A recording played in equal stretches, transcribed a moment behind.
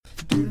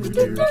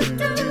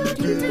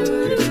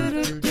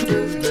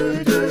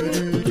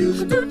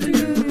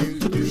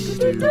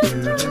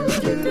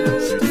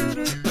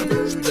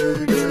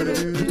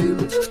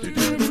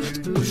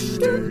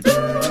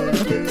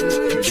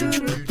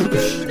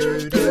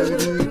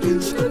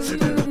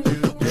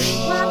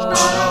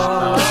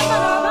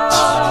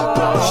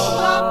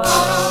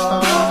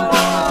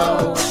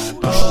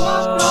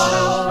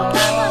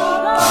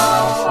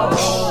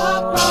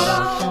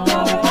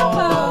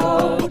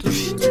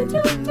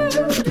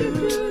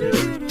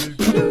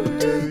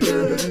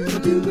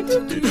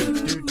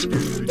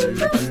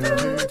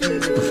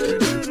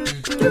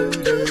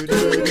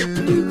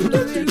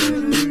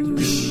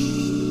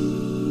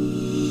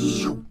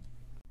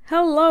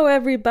Hello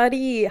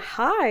everybody!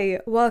 Hi!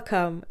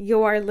 Welcome!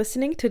 You are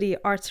listening to the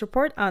Arts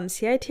Report on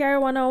CITR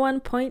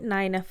 101.9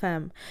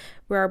 FM.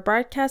 We are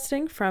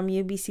broadcasting from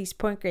UBC's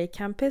Point Grey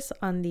campus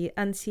on the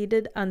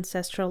unceded,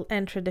 ancestral,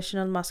 and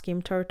traditional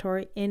Musqueam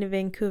territory in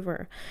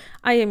Vancouver.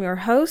 I am your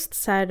host,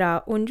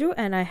 Sarah Unju,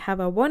 and I have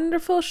a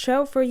wonderful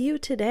show for you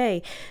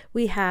today.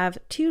 We have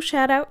 2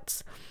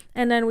 shoutouts,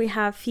 and then we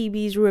have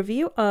Phoebe's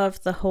review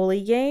of The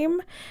Holy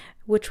Game,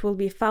 which will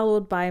be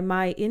followed by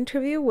my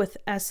interview with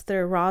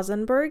Esther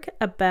Rosenberg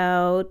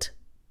about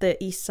the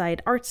Eastside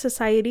Art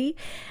Society.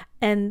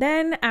 And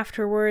then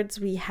afterwards,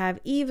 we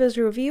have Eva's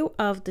review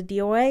of the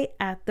DOA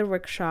at the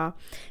Rickshaw.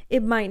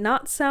 It might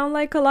not sound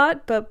like a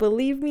lot, but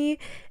believe me,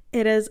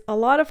 it is a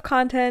lot of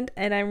content,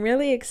 and I'm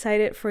really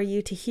excited for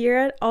you to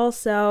hear it.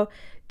 Also,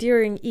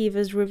 during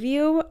Eva's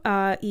review,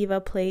 Eva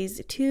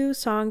plays 2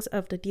 songs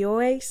of the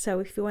DOA, so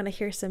if you want to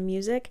hear some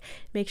music,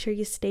 make sure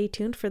you stay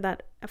tuned for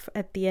that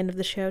at the end of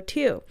the show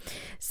too.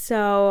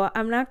 So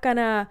I'm not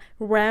gonna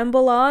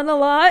ramble on a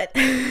lot,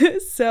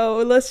 so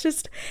let's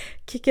just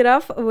kick it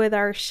off with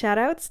our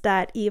shoutouts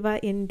that Eva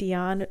and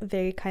Dion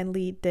very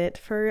kindly did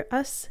for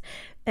us.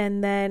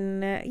 And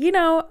then,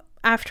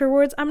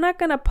 afterwards, I'm not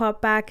gonna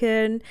pop back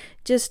in.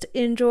 Just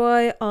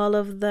enjoy all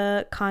of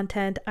the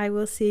content. I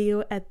will see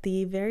you at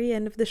the very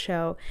end of the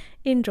show.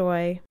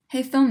 Enjoy.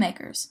 Hey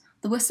filmmakers!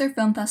 The Whistler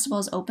Film Festival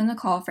has opened the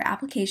call for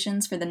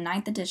applications for the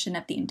 9th edition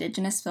of the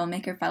Indigenous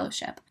Filmmaker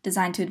Fellowship,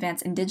 designed to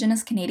advance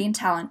Indigenous Canadian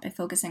talent by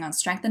focusing on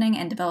strengthening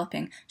and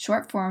developing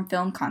short-form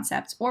film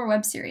concepts or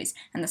web series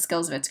and the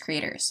skills of its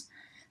creators.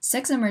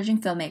 6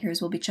 emerging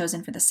filmmakers will be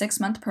chosen for the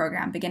 6-month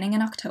program beginning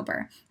in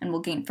October and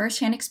will gain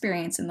first-hand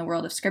experience in the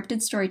world of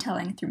scripted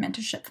storytelling through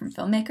mentorship from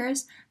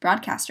filmmakers,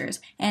 broadcasters,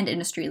 and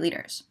industry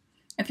leaders.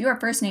 If you are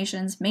First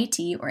Nations,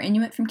 Métis, or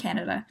Inuit from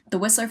Canada, the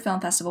Whistler Film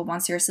Festival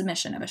wants your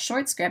submission of a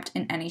short script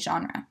in any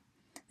genre.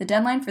 The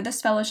deadline for this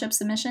fellowship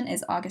submission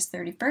is August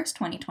 31st,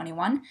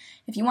 2021.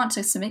 If you want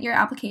to submit your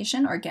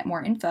application or get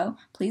more info,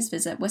 please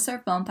visit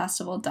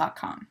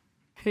whistlerfilmfestival.com.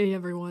 Hey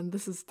everyone,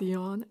 this is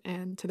Dion,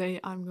 and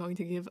today I'm going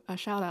to give a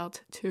shout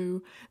out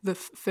to the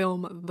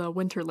film The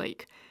Winter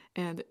Lake,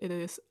 and it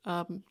is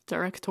a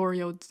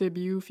directorial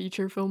debut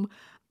feature film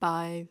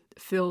by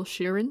Phil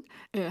Sheeran.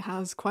 It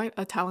has quite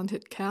a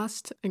talented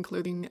cast,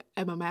 including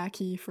Emma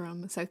Mackey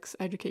from Sex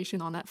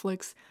Education on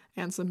Netflix,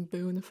 Anson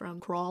Boone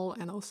from Crawl,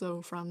 and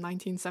also from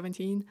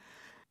 1917,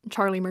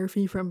 Charlie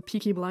Murphy from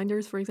Peaky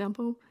Blinders, for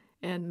example,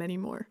 and many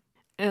more.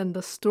 And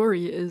the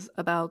story is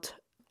about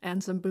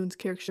Anson Boone's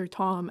character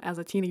Tom as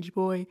a teenage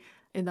boy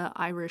in the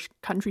Irish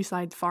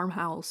countryside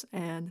farmhouse,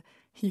 and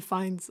he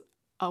finds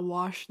a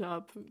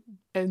washed-up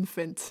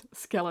infant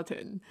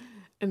skeleton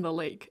in the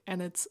lake,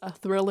 and it's a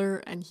thriller,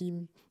 and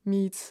he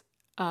meets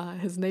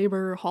his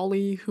neighbor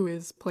Holly, who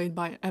is played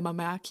by Emma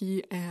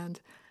Mackey, and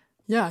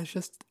yeah, it's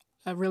just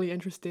a really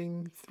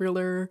interesting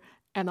thriller,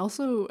 and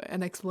also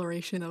an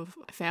exploration of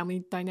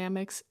family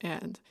dynamics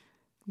and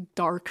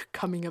dark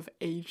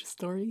coming-of-age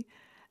story.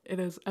 It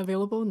is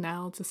available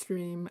now to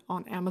stream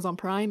on Amazon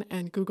Prime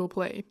and Google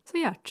Play. So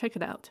yeah, check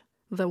it out.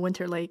 The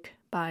Winter Lake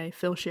by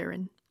Phil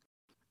Sheeran.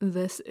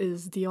 This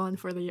is Dion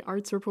for the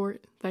Arts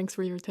Report. Thanks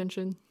for your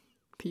attention.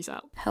 Peace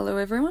out. Hello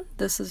everyone,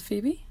 this is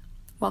Phoebe.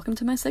 Welcome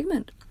to my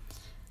segment.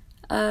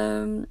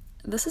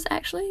 This is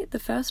actually the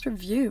first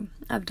review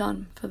I've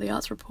done for the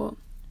Arts Report.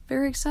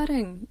 Very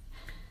exciting.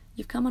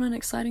 You've come on an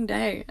exciting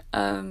day.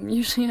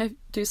 Usually I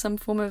do some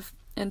form of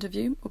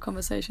interview or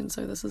conversation,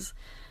 so this is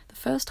the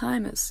first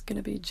time it's going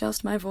to be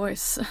just my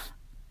voice.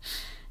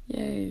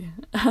 Yay.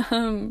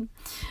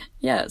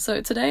 Yeah,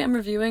 so today I'm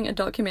reviewing a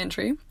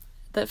documentary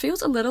that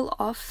feels a little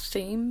off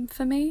theme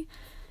for me,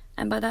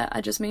 and by that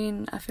I just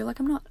mean I feel like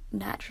I'm not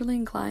naturally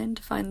inclined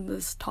to find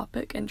this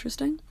topic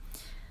interesting,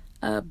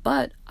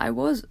 but I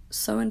was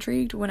so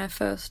intrigued when I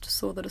first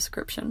saw the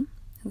description,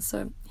 and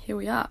so here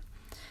we are.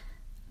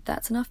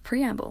 That's enough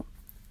preamble.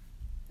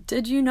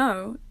 Did you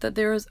know that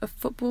there is a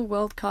Football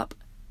World Cup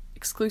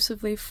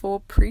exclusively for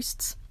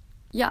priests?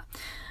 Yeah,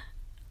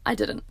 I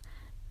didn't.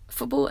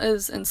 Football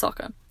is in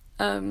soccer,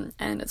 and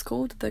it's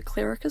called the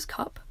Clericus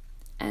Cup,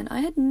 and I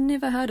had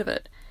never heard of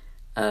it.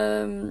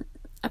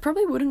 I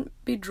probably wouldn't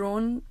be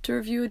drawn to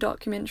review a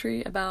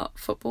documentary about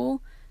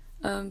football,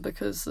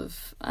 because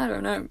of, I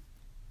don't know,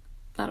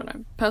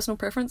 personal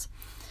preference.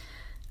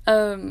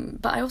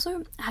 But I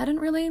also hadn't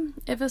really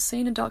ever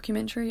seen a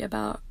documentary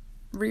about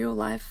real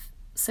life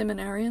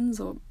seminarians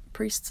or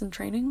priests in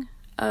training.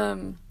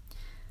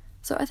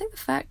 So I think the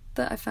fact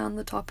that I found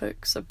the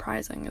topic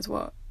surprising is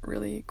what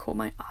really caught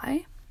my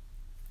eye.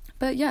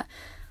 But yeah,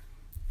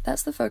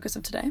 that's the focus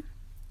of today.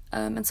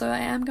 And so I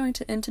am going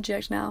to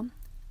interject now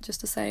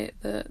just to say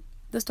that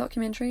this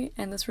documentary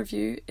and this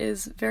review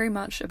is very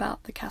much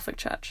about the Catholic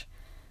Church.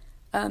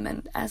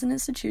 And as an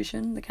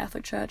institution, the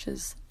Catholic Church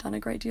has done a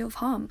great deal of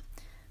harm,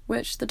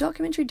 which the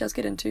documentary does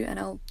get into, and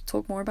I'll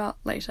talk more about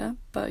later.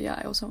 But yeah,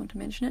 I also want to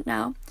mention it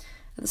now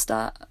at the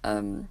start,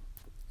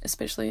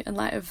 especially in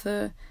light of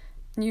the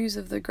news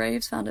of the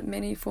graves found at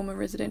many former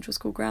residential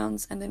school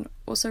grounds, and then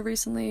also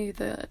recently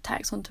the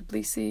attacks on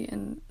Tbilisi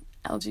and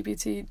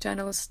LGBT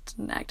journalist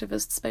and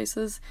activist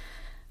spaces.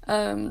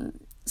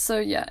 So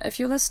yeah, if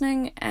you're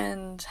listening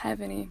and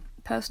have any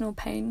personal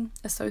pain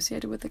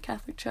associated with the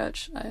Catholic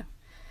Church, I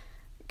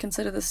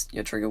consider this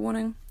your trigger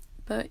warning.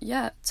 But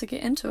yeah, to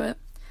get into it,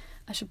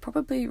 I should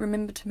probably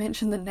remember to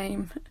mention the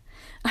name.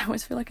 I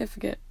always feel like I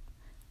forget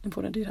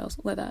important details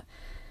like that.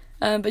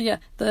 But yeah,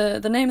 the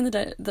name and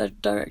the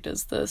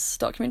directors. This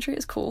documentary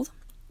is called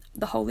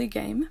The Holy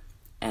Game,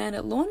 and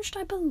it launched,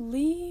 I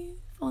believe,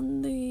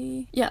 on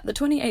the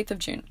 28th of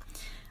June.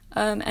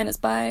 And it's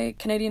by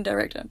Canadian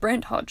director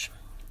Brent Hodge.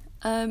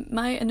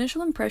 My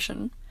initial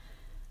impression,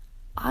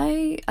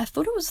 I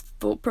thought it was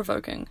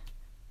thought-provoking.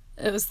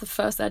 It was the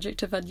first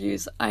adjective I'd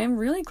use. I am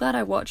really glad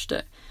I watched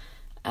it.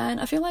 And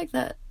I feel like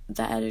that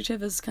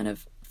adjective is kind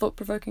of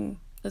thought-provoking,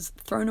 is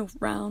thrown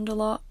around a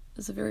lot,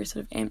 is a very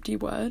sort of empty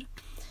word.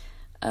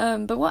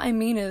 But what I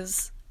mean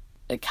is,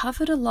 it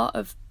covered a lot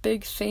of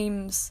big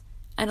themes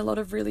and a lot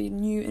of really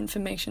new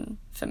information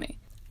for me.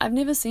 I've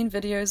never seen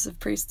videos of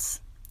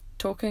priests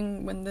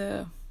talking when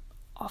they're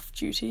off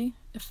duty,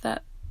 if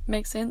that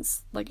makes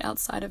sense, like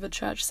outside of a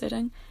church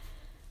setting.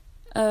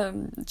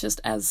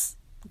 Just as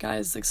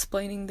guys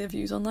explaining their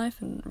views on life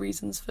and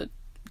reasons for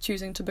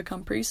choosing to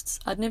become priests.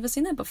 I'd never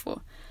seen that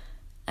before.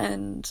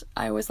 And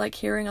I always like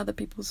hearing other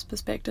people's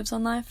perspectives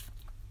on life.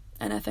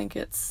 And I think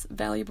it's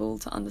valuable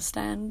to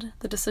understand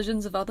the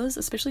decisions of others,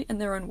 especially in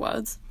their own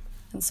words.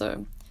 And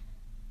so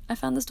I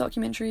found this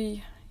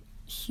documentary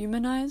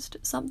humanized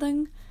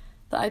something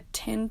that I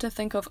tend to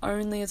think of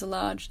only as a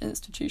large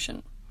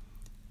institution.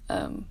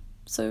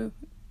 So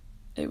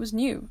it was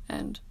new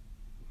and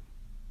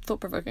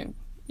thought-provoking.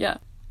 Yeah.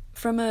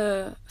 From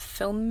a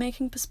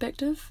filmmaking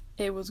perspective,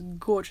 it was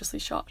gorgeously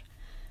shot.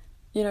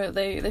 You know,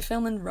 they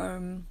film in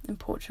Rome, in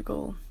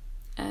Portugal,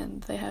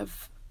 and they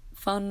have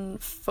fun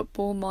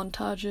football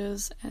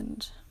montages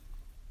and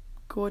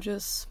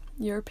gorgeous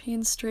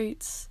European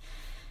streets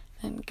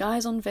and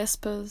guys on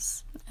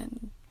Vespers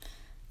and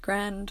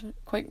grand,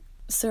 quite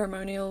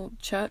ceremonial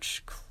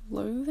church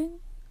clothing?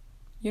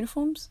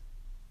 Uniforms?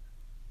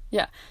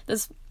 Yeah,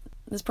 there's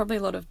probably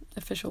a lot of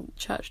official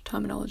church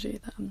terminology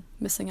that I'm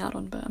missing out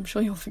on, but I'm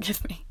sure you'll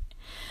forgive me.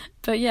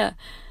 But yeah,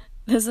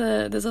 there's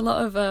a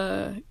lot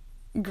of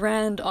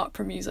grand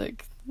opera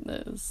music.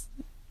 There's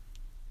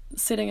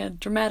setting a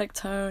dramatic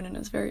tone, and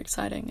it's very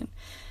exciting, and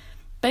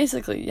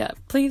basically, yeah,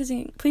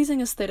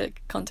 pleasing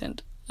aesthetic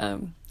content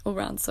all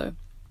round. So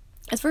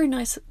it's very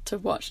nice to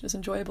watch. It's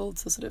enjoyable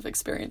to sort of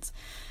experience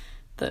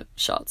the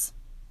shots.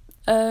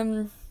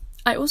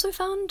 I also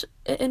found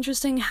it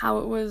interesting how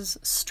it was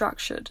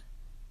structured,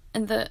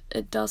 and that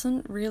it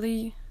doesn't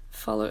really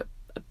follow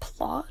a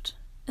plot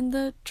in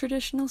the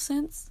traditional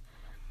sense.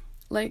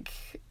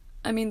 Like,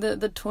 I mean,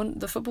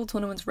 the football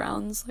tournament's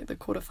rounds, like the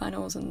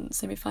quarterfinals and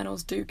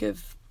semifinals, do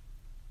give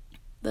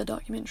the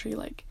documentary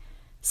like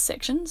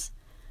sections,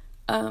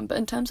 but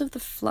in terms of the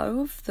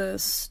flow of the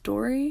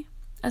story,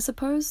 I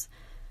suppose,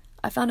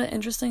 I found it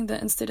interesting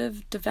that instead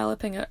of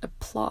developing a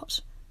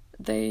plot,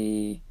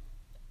 they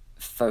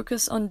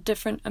focus on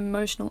different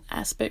emotional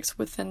aspects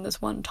within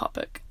this one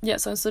topic. Yeah,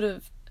 so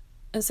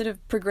instead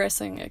of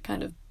progressing, it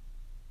kind of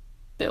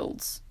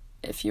builds,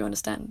 if you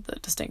understand the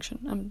distinction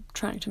I'm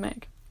trying to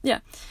make.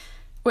 Yeah,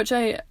 which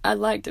I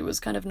liked. It was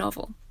kind of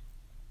novel.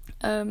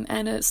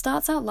 And it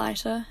starts out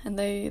lighter, and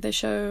they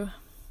show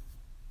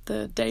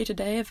the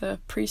day-to-day of a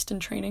priest in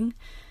training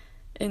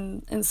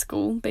in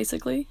school,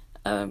 basically,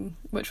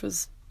 which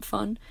was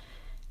fun.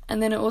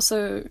 And then it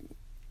also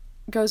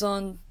goes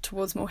on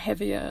towards more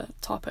heavier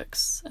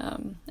topics,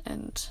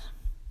 and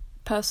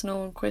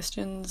personal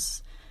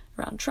questions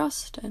around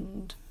trust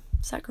and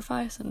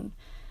sacrifice and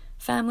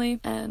family.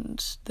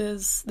 And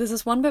there's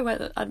this one bit where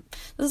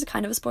this is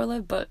kind of a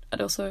spoiler, but it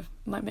also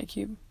might make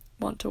you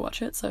want to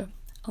watch it, so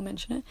I'll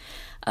mention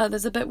it.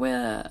 There's a bit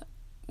where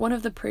one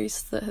of the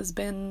priests that has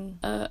been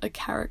a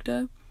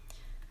character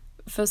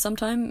for some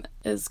time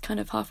is kind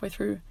of halfway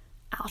through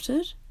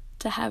outed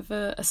to have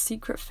a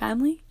secret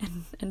family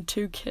and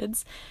 2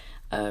 kids,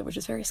 which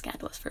is very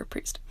scandalous for a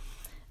priest.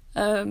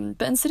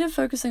 But instead of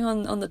focusing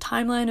on the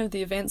timeline of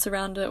the events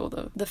around it or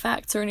the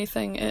facts or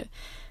anything, it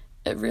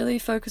really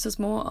focuses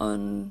more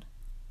on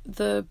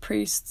the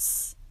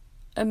priest's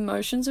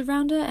emotions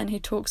around it, and he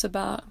talks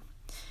about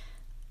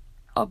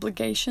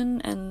obligation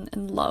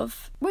and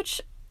love,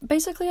 which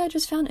basically I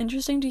just found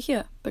interesting to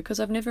hear, because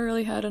I've never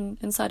really heard an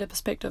insider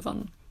perspective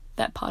on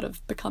that part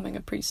of becoming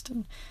a priest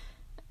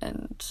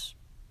and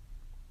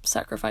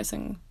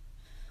sacrificing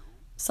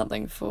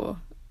something for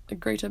a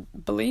greater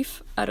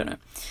belief. I don't know.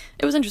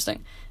 It was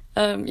interesting.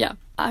 Yeah.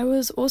 I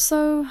was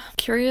also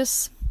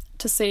curious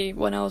to see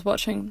when I was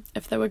watching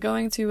if they were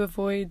going to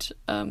avoid,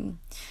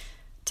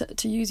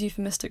 to use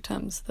euphemistic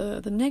terms,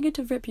 the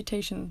negative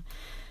reputation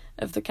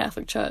of the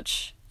Catholic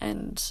Church.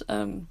 And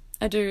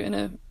I do, in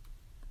a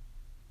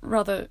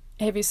rather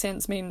heavy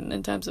sense, mean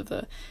in terms of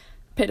the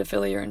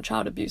pedophilia and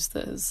child abuse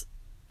that has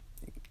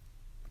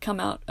come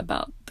out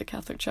about the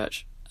Catholic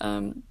Church.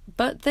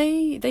 But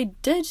they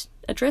did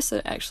address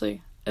it,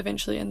 actually,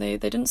 eventually, and they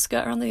didn't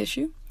skirt around the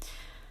issue.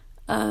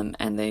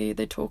 And they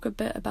talk a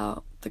bit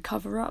about the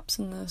cover-ups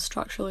and the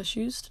structural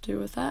issues to do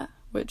with that,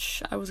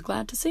 which I was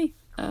glad to see,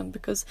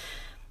 because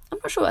I'm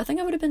not sure, I think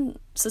I would have been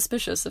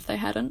suspicious if they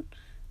hadn't,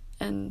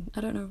 and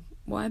I don't know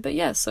why, but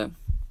yeah, so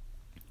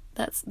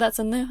that's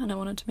in there, and I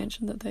wanted to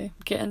mention that they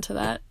get into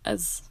that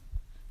as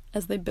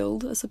they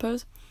build, I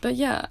suppose. But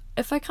yeah,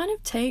 if I kind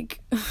of take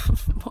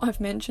what I've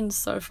mentioned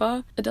so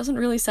far, it doesn't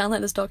really sound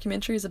like this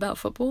documentary is about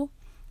football,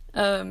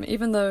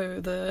 even though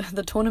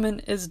the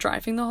tournament is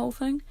driving the whole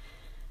thing.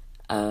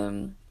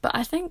 But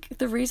I think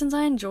the reasons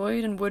I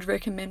enjoyed and would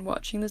recommend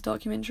watching this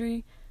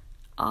documentary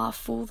are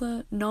for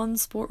the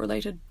non-sport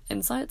related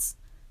insights.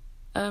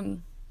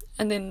 And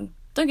then,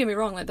 don't get me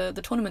wrong, like the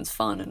tournament's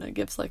fun and it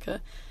gives like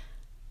a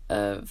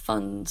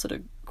fun, sort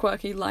of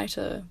quirky,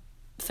 lighter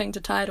thing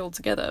to tie it all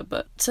together.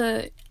 But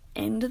to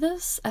end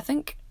this, I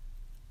think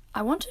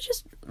I want to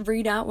just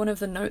read out one of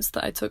the notes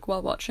that I took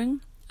while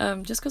watching,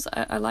 just because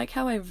I like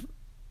how I've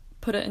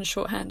put it in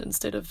shorthand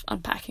instead of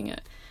unpacking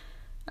it.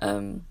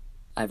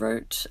 I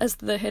wrote, as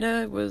the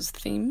header was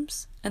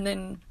themes, and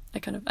then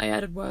I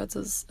added words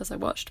as I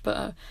watched,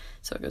 but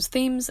so it goes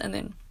themes, and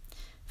then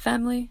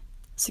family,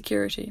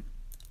 security,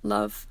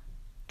 love,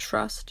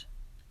 trust,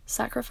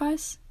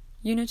 sacrifice,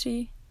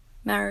 unity,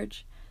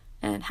 marriage,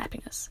 and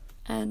happiness.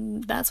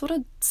 And that's what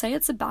I'd say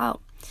it's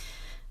about.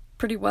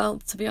 Pretty well,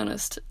 to be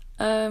honest.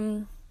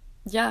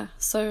 Yeah,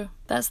 so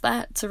that's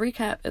that. To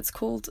recap, it's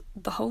called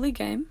The Holy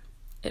Game.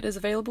 It is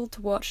available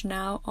to watch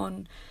now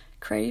on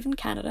Crave in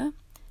Canada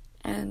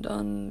and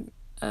on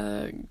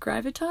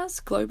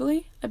Gravitas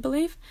globally, I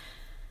believe.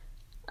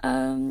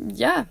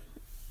 Yeah,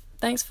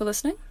 thanks for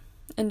listening.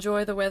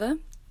 Enjoy the weather.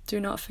 Do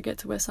not forget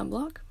to wear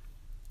sunblock.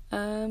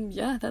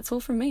 Yeah, that's all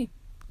from me.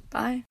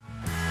 Bye.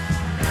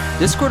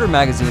 Discorder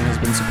Magazine has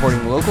been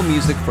supporting local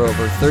music for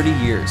over 30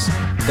 years.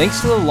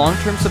 Thanks to the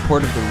long-term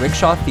support of the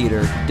Rickshaw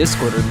Theatre,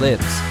 Discorder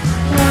lives.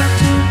 Want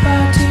to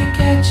party,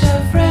 catch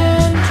a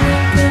friend,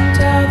 drink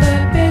until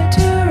the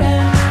bitter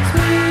ends.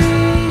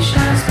 We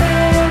shall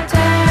stay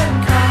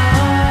 10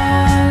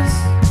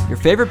 cars. Your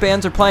favorite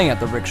bands are playing at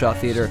the Rickshaw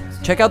Theatre.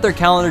 Check out their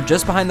calendar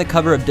just behind the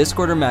cover of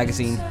Discorder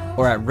Magazine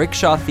or at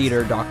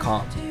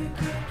rickshawtheatre.com.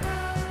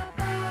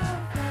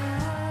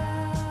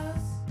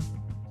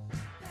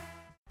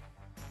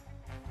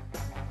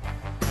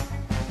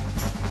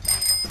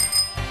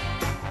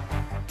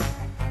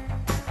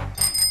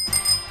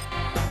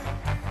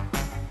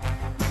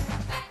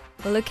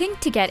 Looking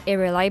to get a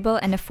reliable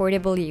and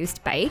affordable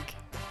used bike?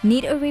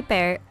 Need a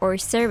repair or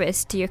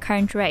service to your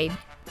current ride?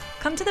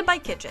 Come to the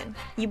Bike Kitchen,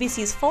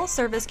 UBC's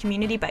full-service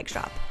community bike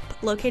shop,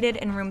 located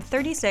in room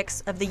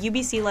 36 of the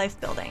UBC Life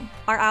building.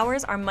 Our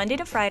hours are Monday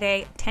to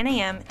Friday, 10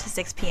 a.m. to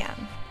 6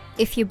 p.m.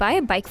 If you buy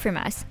a bike from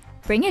us,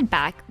 bring it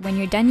back when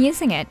you're done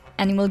using it,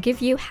 and we'll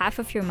give you half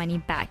of your money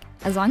back,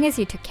 as long as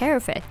you took care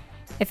of it.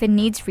 If it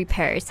needs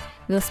repairs,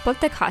 we'll split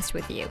the cost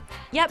with you.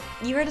 Yep,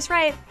 you heard us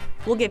right.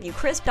 We'll give you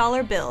crisp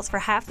dollar bills for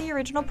half the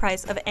original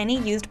price of any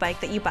used bike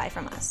that you buy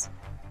from us,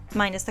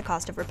 minus the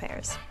cost of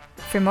repairs.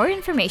 For more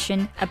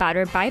information about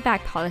our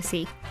buyback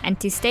policy and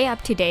to stay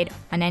up to date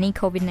on any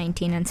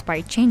COVID-19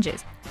 inspired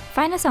changes,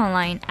 find us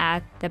online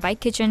at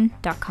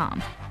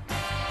thebikekitchen.com.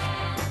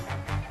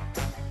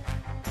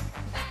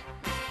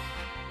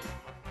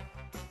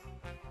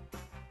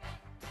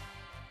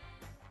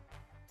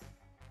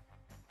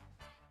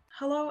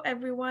 Hello,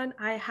 everyone.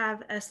 I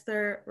have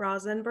Esther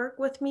Rosenberg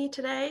with me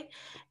today,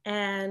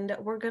 and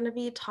we're going to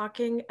be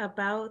talking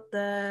about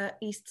the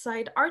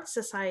Eastside Art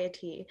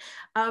Society.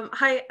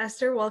 Hi,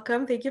 Esther.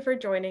 Welcome. Thank you for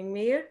joining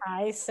me.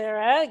 Hi,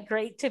 Sarah.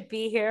 Great to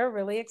be here.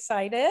 Really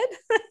excited.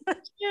 Thank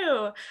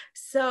you.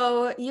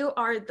 So you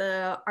are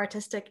the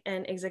artistic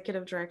and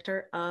executive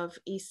director of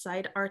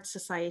Eastside Art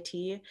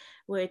Society,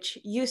 which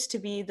used to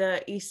be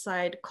the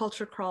Eastside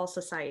Culture Crawl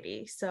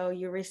Society. So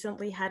you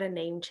recently had a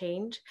name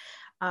change.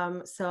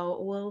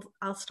 So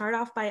I'll start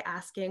off by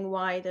asking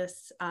why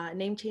this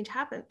name change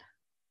happened.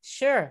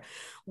 Sure.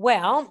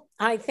 Well,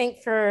 I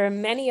think for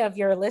many of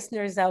your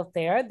listeners out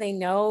there, they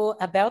know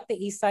about the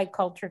Eastside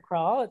Culture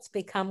Crawl. It's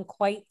become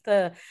quite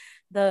the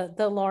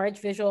large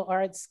visual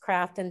arts,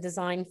 craft, and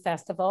design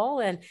festival.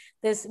 And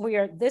this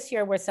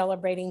year we're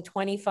celebrating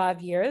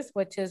 25 years,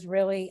 which is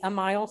really a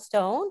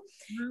milestone.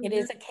 Mm-hmm. It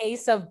is a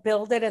case of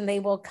build it and they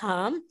will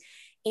come.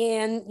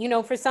 And, you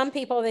know, for some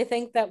people, they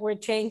think that we're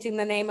changing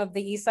the name of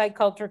the Eastside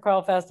Culture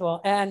Crawl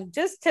Festival. And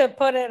just to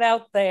put it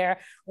out there,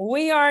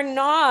 we are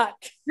not.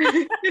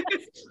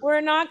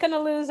 We're not going to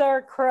lose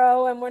our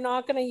crow, and we're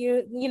not going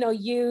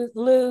to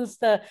lose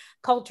the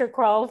Culture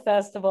Crawl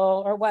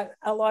Festival, or what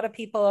a lot of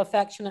people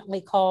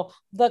affectionately call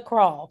the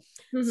crawl.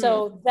 Mhm.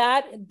 So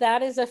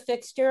that is a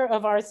fixture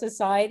of our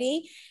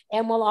society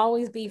and will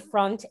always be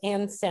front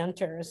and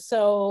center.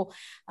 So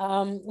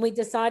we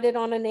decided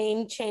on a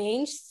name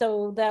change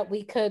so that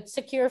we could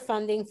secure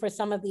funding for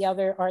some of the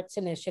other arts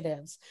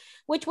initiatives,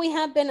 which we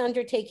have been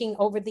undertaking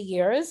over the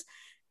years.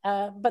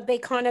 But they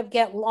kind of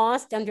get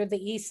lost under the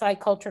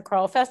Eastside Culture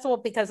Crawl Festival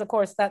because, of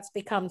course, that's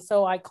become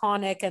so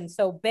iconic and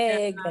so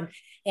big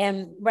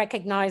and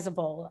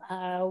recognizable.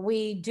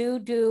 We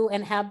do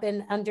and have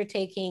been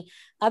undertaking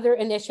other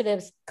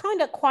initiatives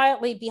kind of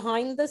quietly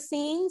behind the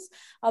scenes,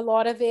 a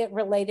lot of it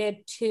related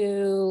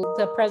to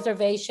the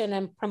preservation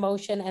and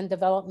promotion and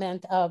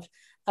development of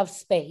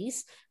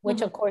space,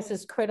 which of course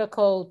is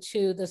critical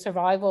to the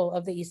survival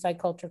of the Eastside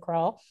Culture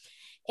Crawl.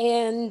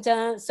 And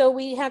so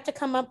we had to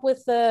come up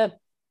with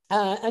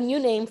a new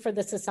name for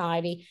the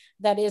society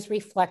that is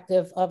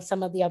reflective of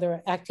some of the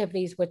other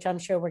activities, which I'm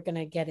sure we're going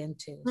to get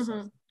into.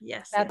 Mm-hmm.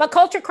 Yes. But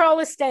Culture Crawl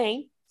is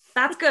staying.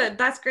 That's good.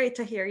 That's great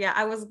to hear. Yeah,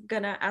 I was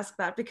gonna ask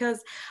that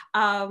because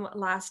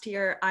last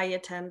year I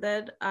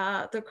attended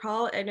the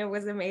crawl and it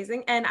was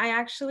amazing. And I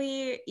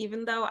actually,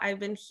 even though I've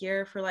been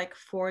here for like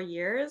 4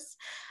 years,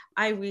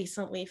 I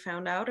recently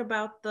found out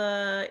about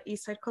the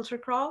Eastside Culture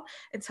Crawl.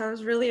 And so I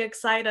was really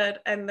excited.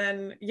 And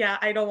then, yeah,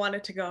 I don't want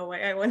it to go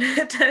away. I want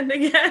to attend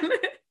again.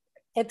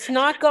 It's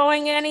not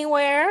going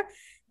anywhere.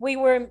 We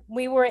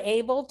were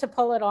able to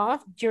pull it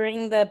off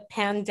during the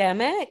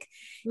pandemic,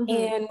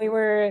 and we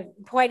were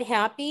quite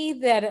happy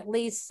that at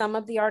least some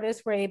of the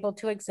artists were able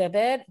to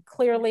exhibit.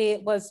 Clearly,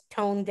 it was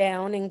toned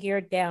down and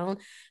geared down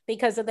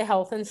because of the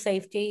health and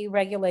safety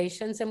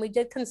regulations, and we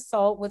did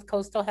consult with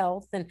Coastal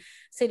Health and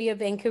City of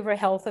Vancouver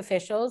health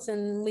officials,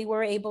 and we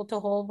were able to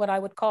hold what I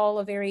would call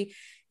a very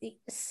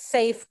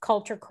safe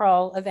culture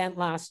crawl event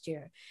last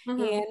year.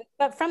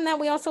 But from that,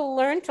 we also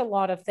learned a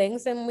lot of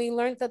things, and we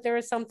learned that there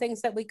are some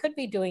things that we could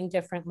be doing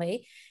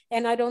differently.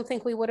 And I don't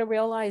think we would have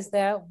realized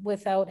that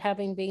without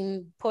having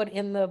been put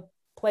in the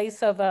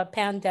place of a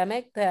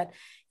pandemic that,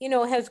 you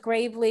know, has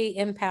gravely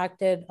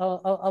impacted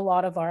a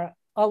lot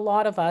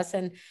of us.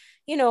 And,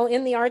 you know,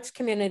 in the arts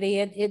community,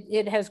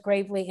 it has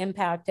gravely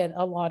impacted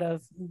a lot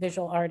of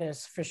visual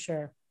artists for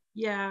sure.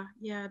 Yeah,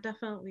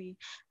 definitely.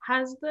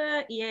 Has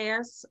the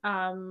EAS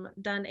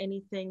done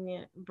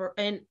anything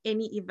in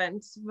any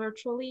events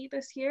virtually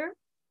this year?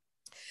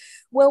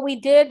 Well, we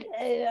did,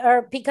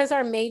 because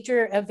our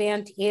major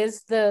event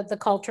is the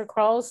Culture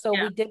Crawl, so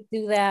we did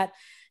do that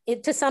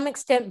to some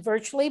extent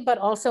virtually, but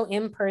also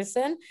in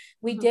person.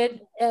 We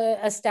did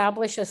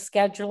establish a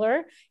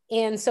scheduler,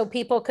 and so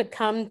people could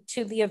come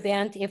to the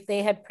event if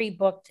they had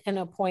pre-booked an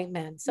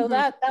appointment. So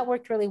that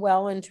worked really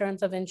well in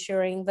terms of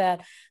ensuring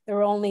that there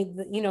were only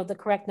the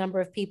correct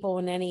number of people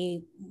in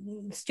any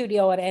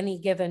studio at any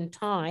given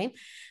time.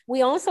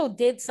 We also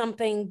did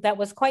something that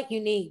was quite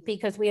unique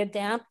because we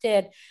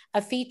adapted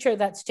a feature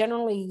that's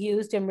generally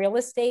used in real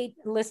estate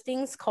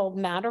listings called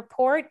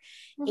Matterport,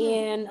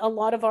 and a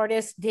lot of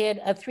artists did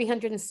a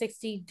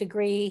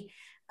 360-degree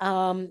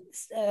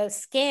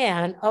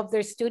scan of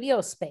their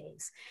studio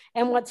space.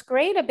 And what's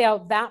great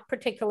about that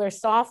particular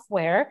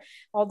software,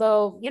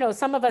 although, you know,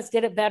 some of us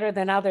did it better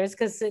than others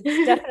because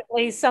it's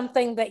definitely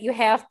something that you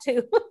have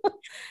to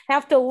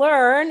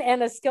learn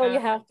and a skill you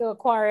have to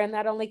acquire. And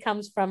that only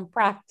comes from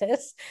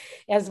practice,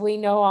 as we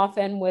know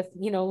often with,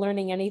 you know,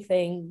 learning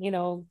anything, you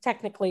know,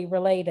 technically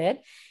related.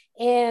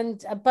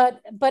 And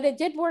but it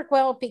did work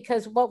well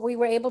because what we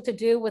were able to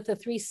do with the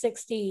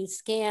 360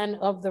 scan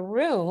of the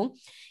room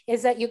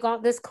is that you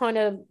got this kind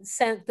of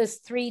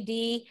this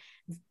 3D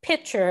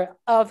picture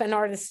of an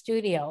artist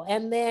studio,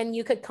 and then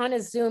you could kind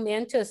of zoom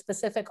into a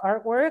specific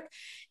artwork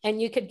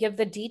and you could give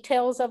the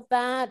details of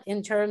that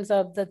in terms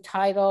of the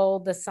title,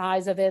 the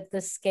size of it,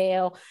 the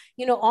scale,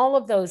 you know, all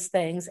of those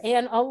things.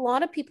 And a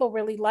lot of people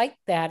really liked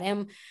that.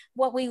 And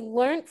what we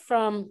learned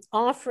from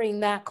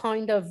offering that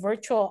kind of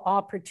virtual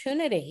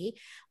opportunity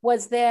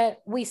was that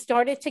we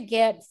started to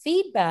get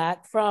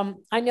feedback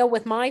from, I know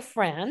with my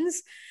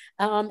friends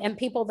and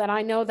people that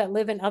I know that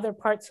live in other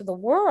parts of the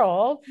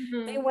world,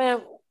 they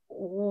went,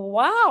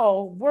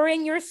 wow, we're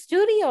in your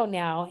studio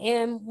now.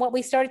 And what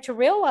we started to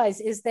realize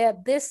is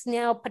that this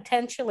now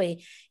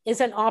potentially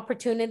is an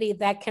opportunity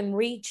that can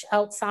reach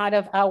outside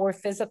of our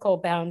physical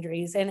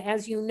boundaries. And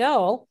as you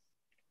know,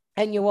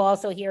 and you will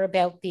also hear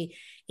about the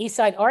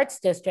Eastside Arts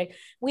District,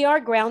 we are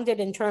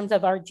grounded in terms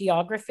of our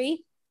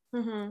geography.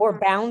 Or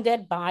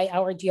bounded by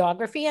our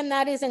geography, and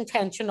that is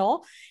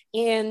intentional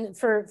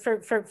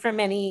for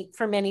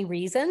many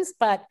reasons.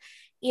 But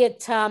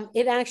it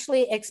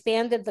actually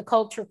expanded the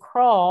culture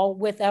crawl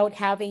without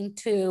having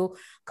to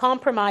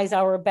compromise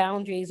our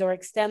boundaries or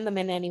extend them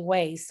in any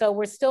way. So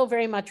we're still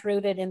very much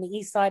rooted in the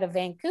east side of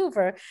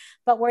Vancouver,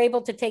 but we're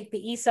able to take the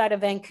east side of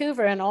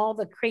Vancouver and all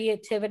the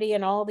creativity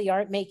and all the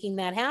art making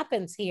that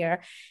happens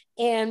here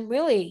and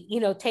really,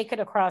 take it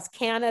across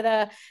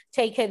Canada,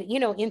 take it,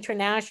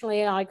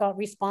 internationally. I got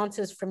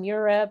responses from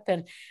Europe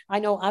and I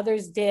know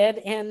others did.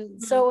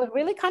 And so it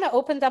really kind of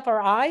opened up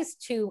our eyes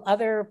to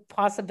other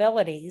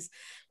possibilities.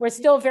 We're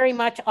still very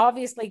much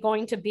obviously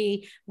going to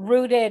be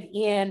rooted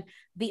in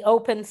the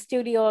open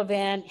studio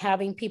event,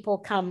 having people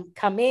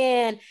come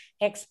in,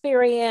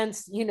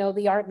 experience,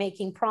 the art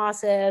making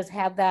process,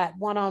 have that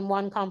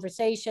one-on-one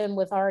conversation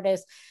with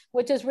artists,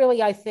 which is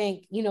really, I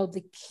think,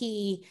 the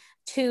key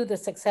to the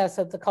success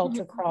of the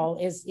culture crawl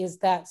is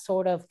that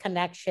sort of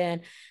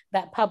connection,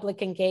 that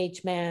public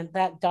engagement,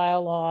 that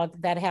dialogue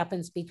that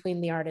happens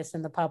between the artists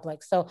and the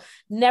public. So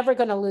never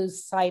going to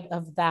lose sight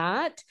of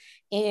that.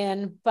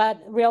 But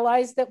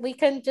realize that we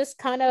can just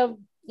kind of,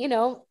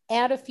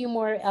 add a few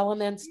more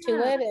elements to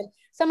it, and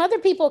some other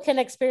people can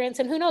experience,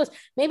 and who knows,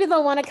 maybe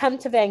they'll want to come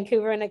to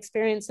Vancouver and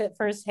experience it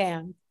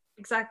firsthand.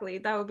 Exactly.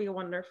 That would be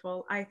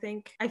wonderful. I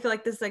feel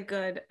like this is a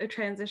good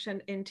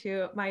transition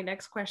into my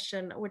next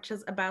question, which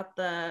is about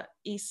the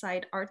East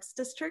Side Arts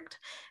District.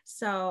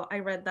 So I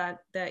read that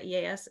the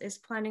EAS is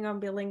planning on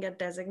building a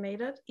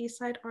designated East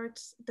Side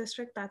Arts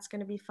District that's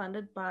going to be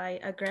funded by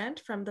a grant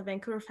from the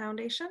Vancouver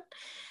Foundation.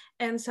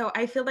 And so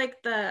I feel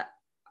like the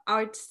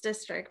Arts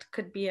District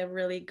could be a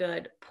really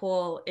good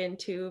pull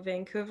into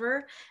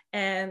Vancouver.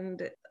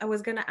 And I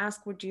was going to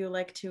ask, would you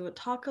like to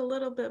talk a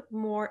little bit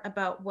more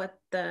about what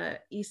the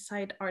East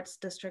Side Arts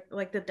District,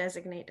 like the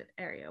designated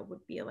area,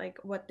 would be like,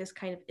 what this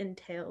kind of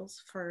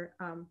entails for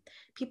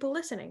people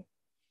listening?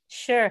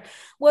 Sure.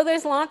 Well,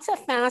 there's lots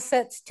of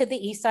facets to the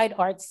East Side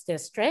Arts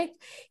District.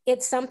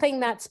 It's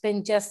something that's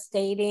been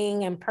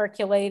gestating and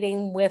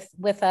percolating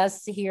with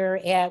us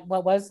here at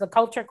what was the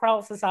Culture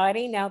Crawl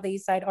Society, now the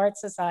East Side Arts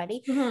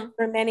Society,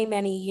 for many,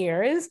 many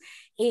years.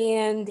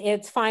 And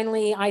it's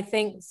finally, I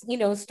think,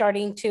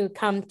 starting to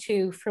come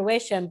to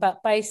fruition.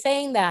 But by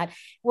saying that,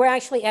 we're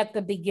actually at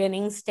the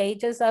beginning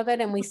stages of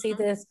it. And we see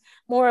this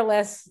more or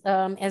less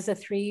as a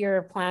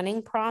 3-year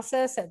planning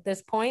process at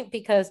this point,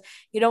 because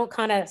you don't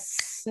kind of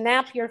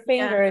snap your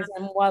fingers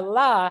and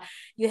voila,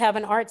 you have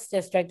an arts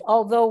district.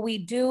 Although we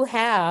do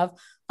have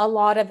a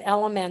lot of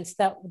elements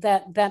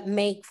that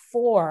make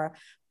for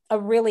a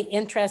really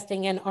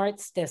interesting and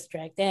arts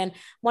district. And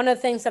one of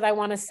the things that I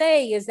want to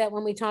say is that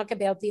when we talk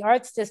about the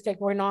arts district,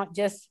 we're not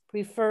just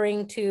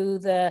referring to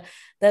the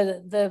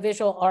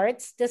visual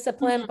arts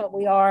discipline, but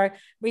we are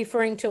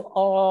referring to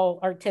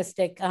all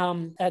artistic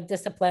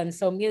disciplines.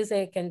 So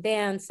music and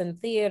dance and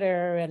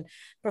theater and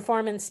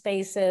performance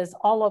spaces,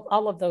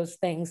 all of those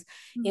things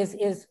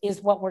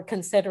is what we're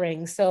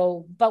considering.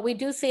 So, but we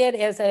do see it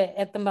as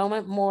at the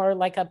moment more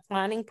like a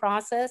planning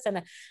process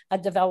and a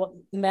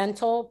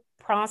developmental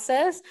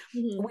process.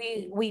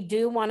 We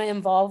do want to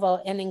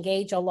involve and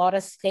engage a lot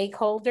of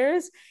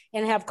stakeholders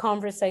and have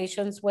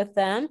conversations with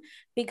them,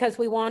 because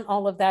we want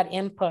all of that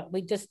input.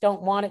 We just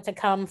don't want it to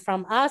come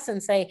from us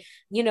and say,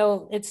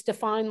 it's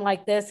defined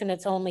like this and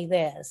it's only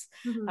this.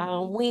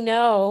 We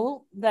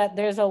know that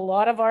there's a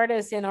lot of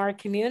artists in our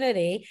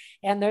community,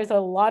 and there's a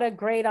lot of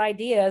great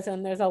ideas,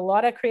 and there's a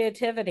lot of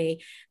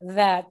creativity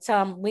that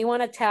we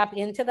want to tap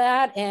into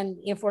that. And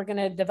if we're going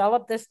to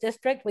develop this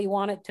district, we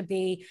want it to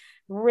be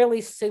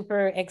really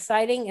super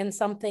exciting and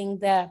something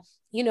that,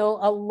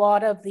 a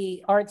lot of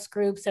the arts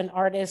groups and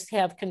artists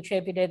have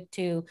contributed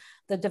to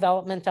the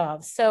development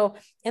of. So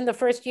in the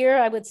first year,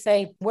 I would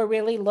say we're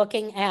really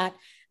looking at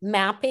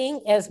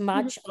mapping as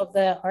much of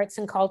the arts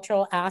and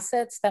cultural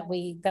assets that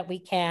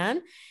we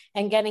can,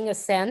 and getting a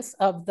sense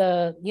of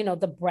the,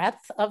 the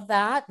breadth of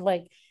that,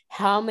 like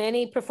how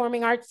many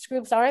performing arts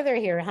groups are there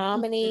here? How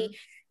many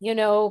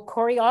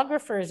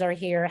choreographers are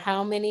here?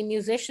 How many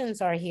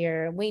musicians are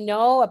here? We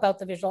know about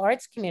the visual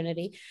arts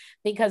community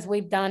because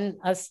we've done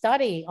a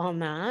study on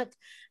that.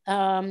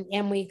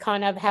 And we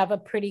kind of have a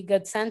pretty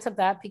good sense of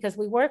that because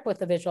we work with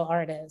the visual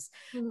artists.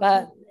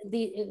 But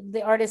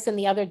the artists in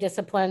the other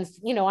disciplines,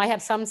 I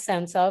have some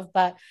sense of,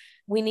 but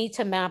we need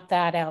to map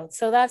that out.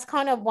 So that's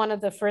kind of one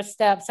of the first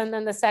steps. And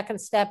then the second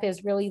step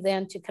is really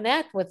then to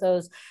connect with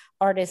those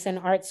artists and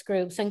arts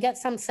groups and get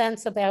some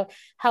sense about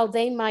how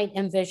they might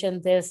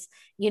envision this,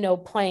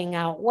 playing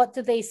out. What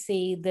do they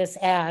see this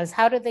as?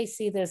 How do they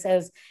see this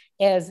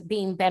as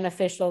being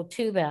beneficial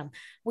to them?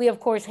 We, of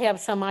course, have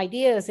some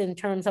ideas in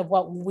terms of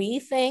what we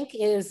think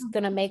is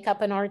going to make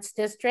up an arts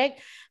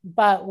district,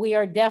 but we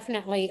are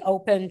definitely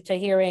open to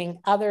hearing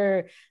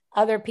other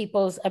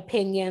people's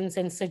opinions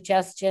and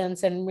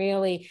suggestions, and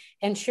really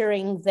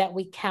ensuring that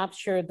we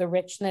capture the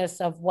richness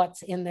of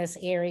what's in this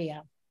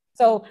area.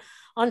 So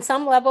on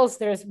some levels,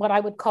 there's what I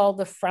would call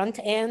the front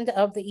end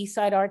of the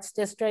Eastside Arts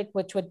District,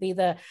 which would be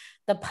the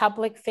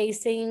public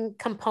facing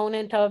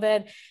component of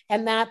it.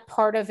 And that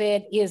part of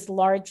it is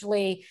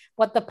largely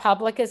what the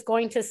public is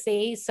going to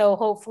see. So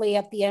hopefully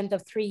at the end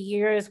of 3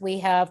 years,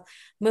 we have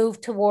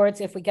moved towards,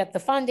 if we get the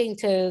funding,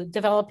 to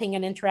developing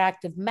an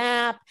interactive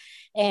map.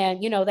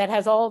 And, that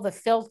has all the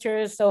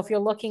filters. So if you're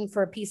looking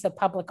for a piece of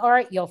public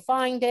art, you'll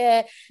find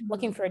it.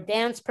 Looking for a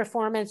dance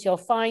performance, you'll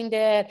find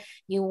it.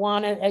 You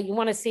want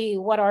to see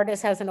what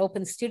artist has an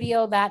open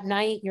studio that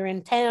night. You're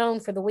in town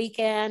for the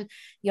weekend,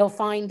 you'll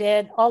find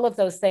it, all of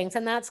those things.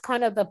 And that's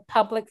kind of the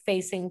public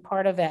facing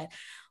part of it.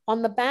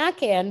 On the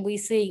back end, we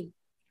see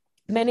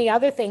many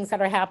other things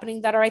that are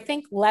happening that are, I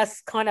think,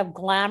 less kind of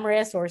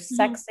glamorous or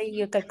sexy,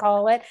 you could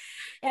call it.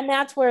 And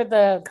that's where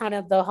the kind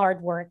of the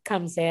hard work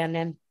comes in.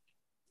 And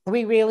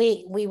we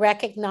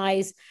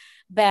recognize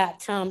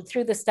that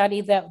through the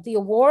study, that the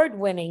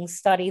award-winning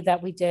study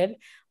that we did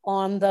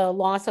on the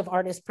loss of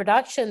artist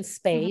production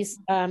space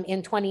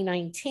in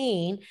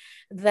 2019,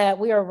 that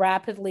we are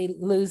rapidly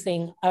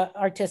losing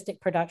artistic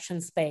production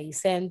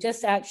space. And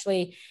just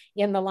actually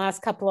in the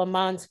last couple of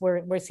months,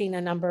 we're seeing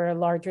a number of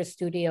larger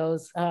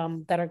studios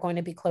that are going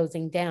to be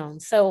closing down.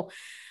 So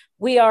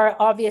we are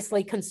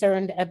obviously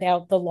concerned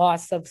about the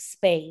loss of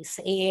space,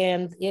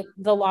 and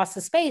the loss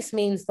of space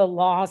means the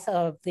loss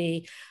of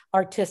the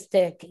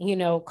artistic,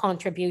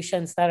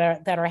 contributions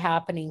that are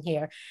happening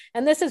here.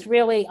 And this is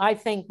really, I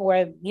think,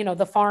 where,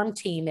 the farm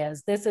team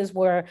is. This is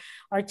where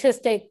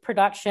artistic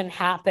production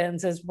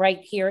happens, is right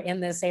here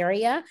in this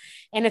area.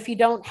 And if you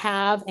don't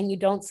have and you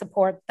don't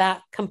support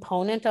that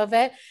component of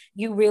it,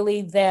 you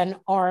really then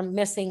are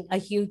missing a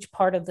huge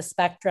part of the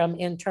spectrum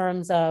in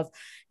terms of,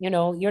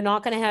 you're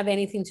not going to have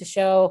anything to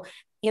show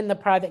in the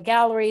private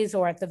galleries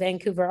or at the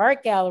Vancouver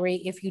Art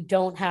Gallery if you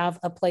don't have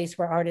a place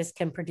where artists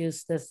can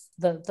produce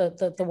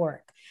the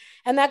work.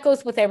 And that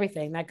goes with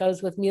everything. That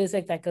goes with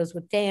music, that goes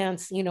with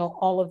dance,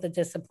 all of the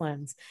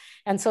disciplines.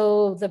 And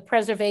so the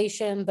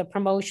preservation, the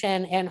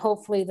promotion, and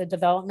hopefully the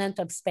development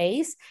of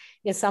space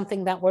is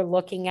something that we're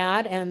looking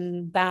at.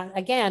 And that,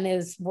 again,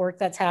 is work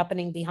that's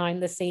happening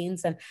behind the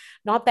scenes and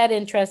not that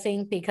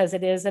interesting, because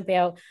it is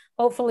about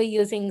hopefully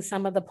using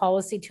some of the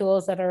policy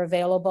tools that are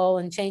available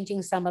and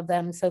changing some of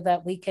them so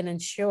that we can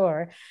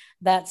ensure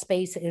that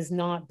space is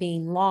not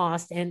being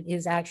lost and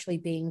is actually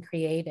being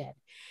created.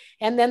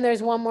 And then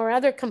there's one more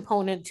other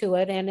component to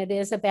it, and it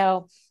is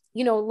about,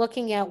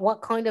 looking at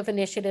what kind of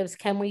initiatives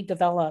can we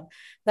develop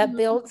that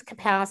builds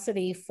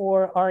capacity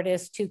for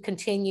artists to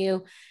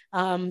continue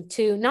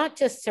to not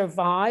just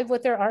survive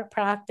with their art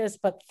practice,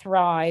 but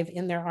thrive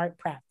in their art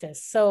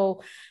practice.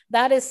 So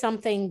that is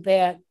something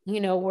that,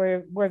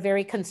 we're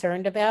very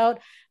concerned about.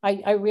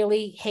 I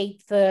really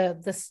hate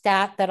the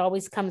stat that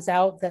always comes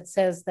out that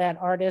says that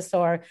artists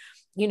are,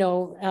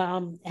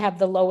 have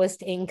the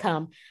lowest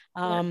income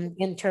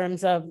in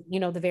terms of,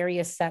 the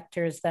various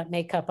sectors that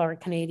make up our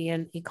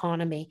Canadian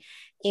economy.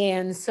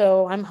 And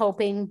so I'm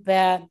hoping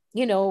that,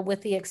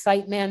 with the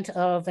excitement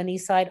of an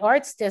Eastside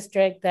Arts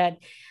District, that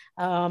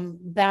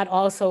that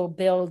also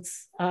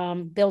builds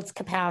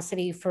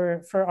capacity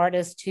for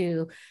artists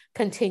to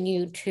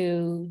continue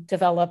to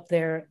develop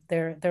their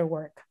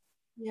work.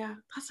 Yeah,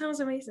 that sounds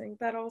amazing.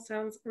 That all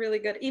sounds really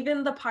good.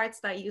 Even the parts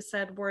that you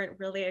said weren't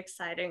really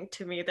exciting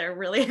to me, they're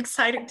really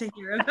exciting to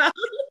hear about.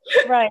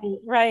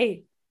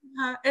 Right.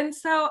 And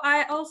so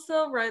I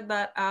also read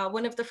that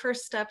one of the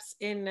first steps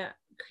in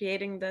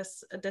creating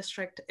this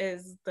district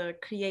is the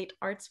Create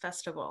Arts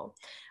Festival.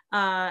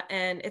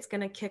 And it's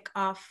going to kick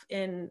off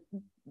in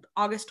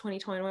August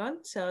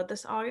 2021, so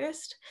this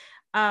August.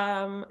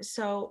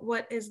 So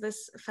what is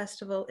this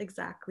festival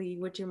exactly?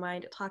 Would you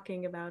mind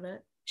talking about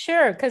it?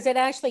 Sure, because it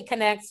actually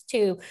connects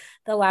to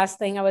the last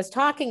thing I was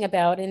talking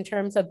about in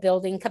terms of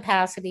building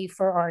capacity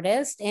for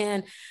artists.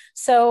 And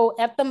so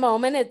at the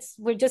moment,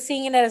 we're just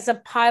seeing it as a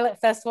pilot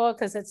festival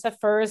because it's the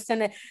first,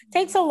 and it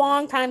takes a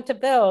long time to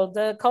build.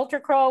 The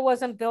Culture Crawl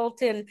wasn't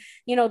built in,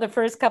 the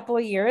first couple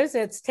of years.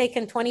 It's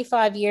taken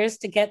 25 years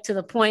to get to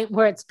the point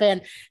where it's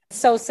been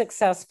so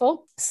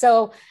successful.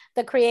 So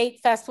the Create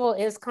Festival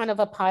is kind of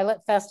a pilot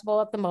festival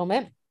at the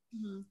moment.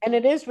 And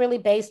it is really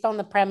based on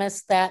the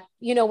premise that,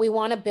 we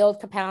want to build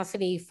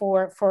capacity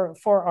for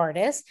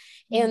artists.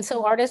 And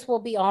so artists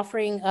will be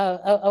offering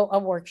a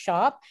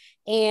workshop,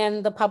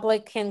 and the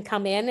public can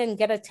come in and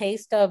get a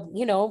taste of,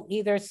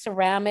 either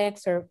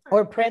ceramics or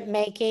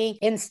printmaking,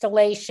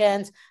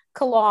 installations,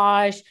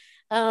 collage,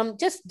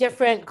 just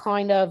different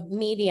kind of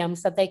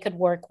mediums that they could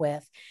work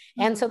with.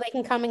 And so they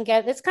can come and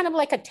it's kind of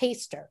like a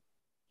taster,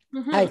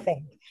 I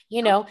think.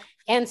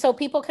 And so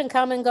people can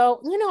come and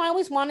go, I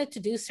always wanted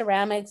to do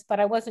ceramics, but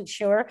I wasn't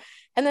sure.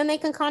 And then they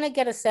can kind of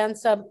get a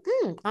sense of,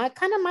 I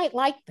kind of might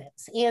like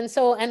this.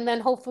 And then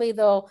hopefully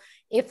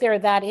if they're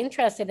that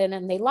interested in it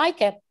and they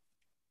like it,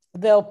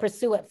 they'll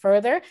pursue it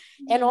further.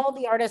 And all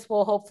the artists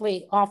will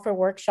hopefully offer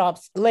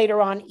workshops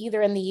later on,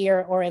 either in the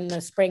year or in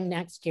the spring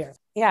next year.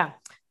 Yeah.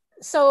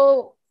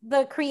 So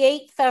the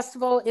Create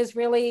Festival is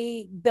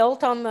really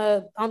built on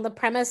the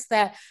premise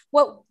that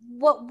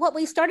what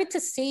we started to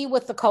see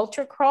with the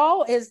culture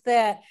crawl is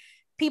that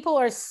people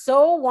are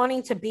so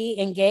wanting to be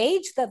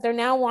engaged that they're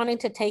now wanting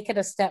to take it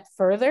a step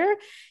further,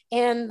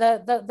 and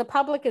the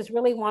public is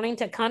really wanting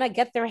to kind of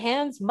get their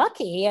hands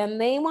mucky, and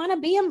they want to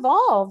be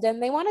involved,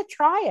 and they want to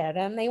try it,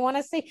 and they want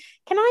to say,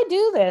 can I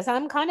do this?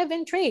 I'm kind of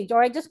intrigued,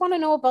 or I just want to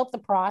know about the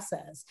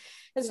process.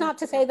 It's not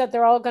to say that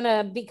they're all going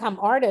to become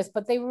artists,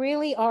 but they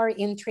really are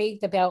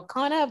intrigued about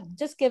kind of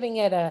just giving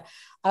it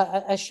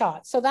a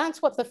shot. So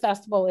that's what the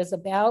festival is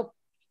about.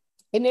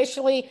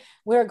 Initially,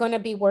 we're going to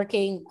be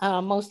working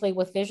mostly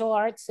with visual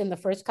arts in the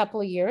first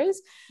couple of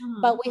years,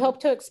 but we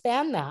hope to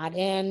expand that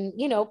and,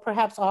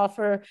 perhaps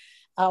offer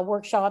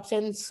workshops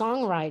in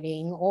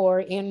songwriting or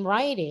in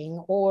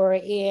writing or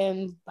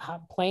in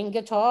playing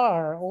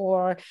guitar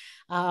or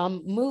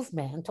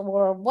movement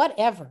or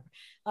whatever.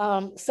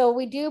 So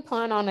we do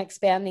plan on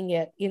expanding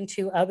it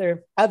into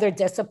other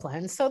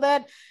disciplines so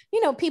that,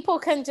 people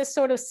can just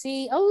sort of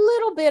see a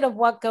little bit of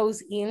what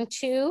goes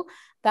into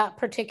that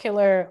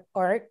particular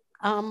art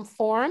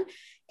form.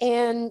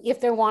 And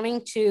if they're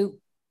wanting to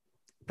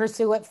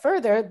pursue it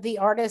further, the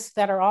artists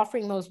that are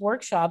offering those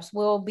workshops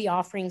will be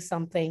offering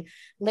something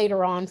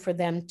later on for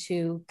them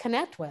to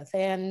connect with.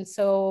 And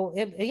so,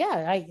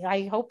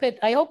 I hope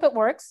it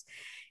works.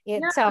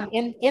 It's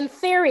in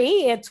theory,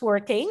 it's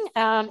working.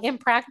 In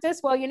practice,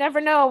 well, you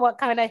never know what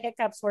kind of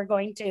hiccups we're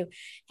going to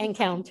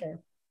encounter.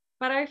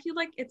 But I feel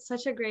like it's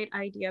such a great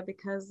idea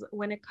because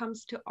when it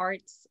comes to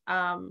arts,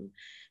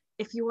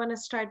 if you want to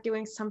start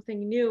doing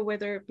something new,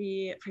 whether it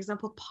be, for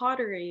example,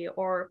 pottery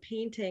or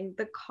painting,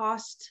 the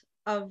cost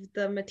of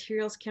the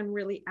materials can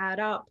really add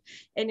up.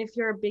 And if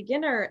you're a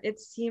beginner, it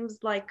seems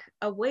like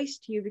a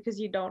waste to you because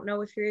you don't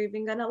know if you're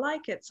even going to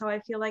like it. So I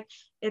feel like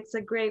it's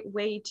a great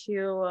way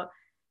to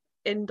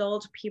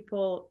indulge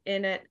people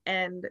in it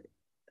and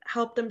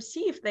help them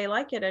see if they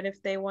like it and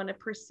if they want to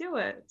pursue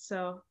it.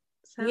 So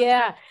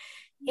yeah.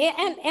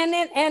 And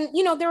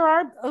there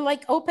are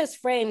like Opus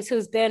Frames,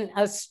 who's been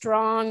a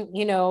strong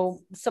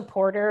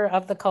supporter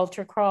of the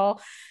culture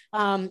crawl,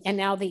 and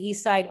now the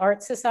Eastside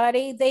Art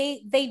Society.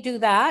 They do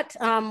that,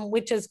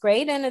 which is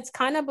great, and it's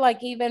kind of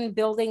like even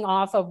building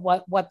off of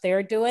what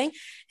they're doing,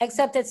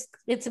 except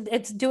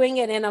it's doing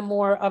it in a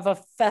more of a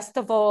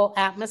festival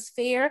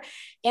atmosphere,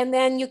 and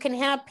then you can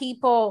have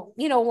people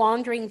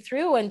wandering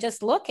through and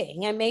just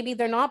looking, and maybe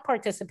they're not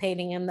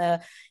participating in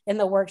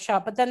the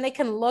workshop, but then they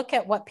can look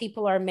at what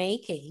people are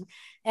making.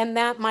 And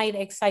that might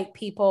excite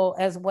people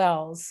as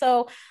well.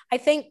 So I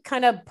think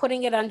kind of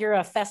putting it under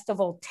a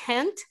festival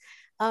tent,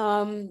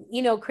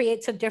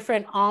 creates a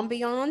different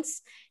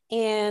ambiance.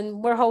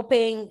 And we're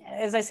hoping,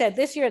 as I said,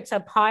 this year it's a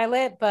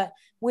pilot, but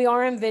we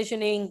are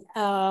envisioning,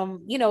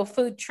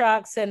 food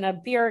trucks and a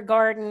beer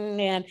garden.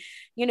 And,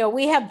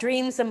 we have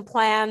dreams and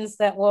plans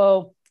that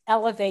will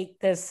elevate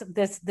this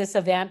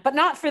event, but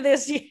not for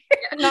this year,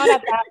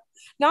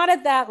 not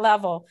at that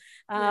level.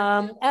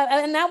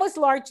 And that was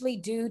largely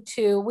due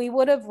to, we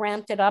would have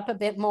ramped it up a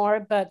bit more,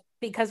 but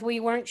because we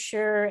weren't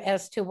sure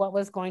as to what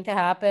was going to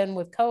happen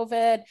with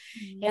COVID.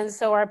 And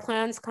so our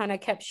plans kind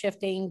of kept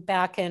shifting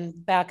back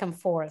and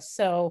forth.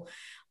 So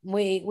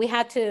we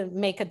had to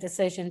make a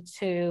decision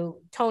to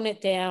tone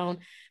it down,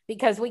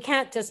 because we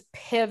can't just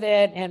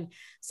pivot and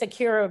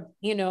secure,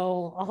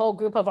 a whole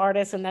group of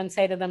artists and then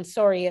say to them,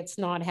 sorry, it's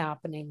not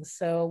happening.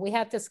 So we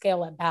had to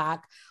scale it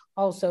back,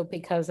 also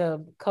because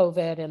of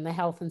COVID and the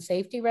health and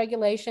safety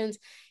regulations.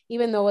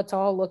 Even though it's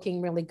all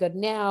looking really good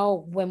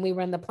now, when we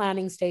were in the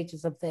planning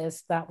stages of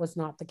this, that was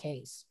not the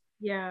case.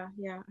 Yeah,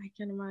 I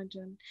can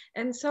imagine.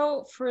 And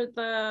so for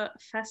the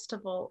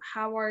festival,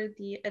 how are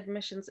the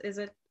admissions? Is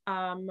it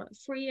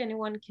free?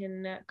 Anyone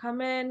can come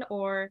in,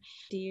 or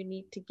do you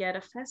need to get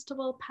a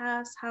festival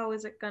pass? How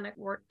is it going to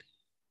work?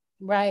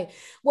 Right.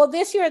 Well,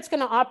 this year it's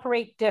going to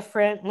operate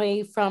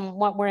differently from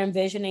what we're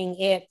envisioning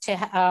it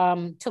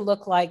to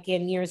look like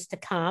in years to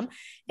come.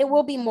 It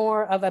will be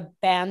more of a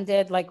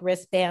banded, like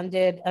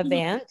wristbanded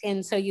event.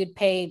 And so you'd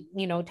pay,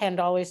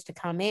 $10 to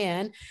come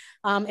in.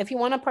 If you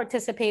want to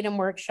participate in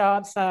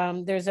workshops,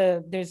 there's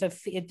a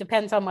fee. It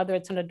depends on whether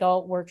it's an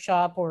adult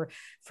workshop or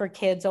for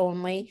kids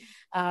only.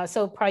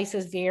 So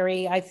prices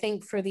vary. I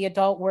think for the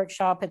adult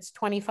workshop, it's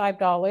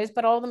 $25,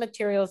 but all the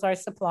materials are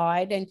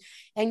supplied,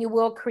 and you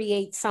will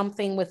create something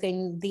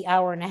within the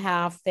hour and a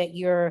half that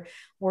you're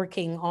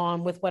working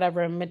on with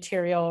whatever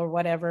material or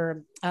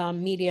whatever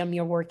medium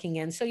you're working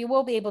in. So you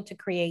will be able to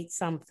create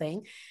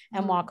something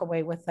and walk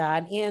away with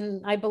that.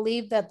 And I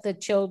believe that the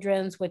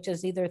children's, which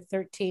is either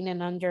 13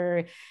 and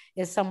under,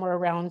 is somewhere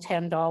around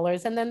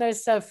 $10. And then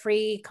there's a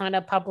free kind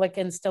of public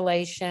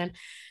installation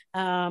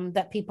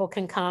that people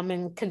can come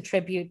and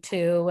contribute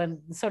to, and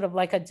sort of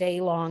like a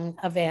day-long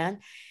event.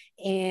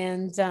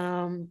 And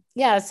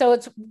so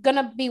it's going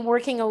to be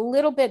working a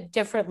little bit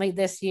differently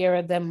this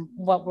year than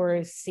what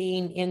we're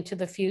seeing into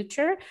the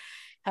future.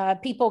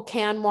 people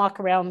can walk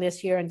around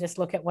this year and just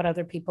look at what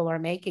other people are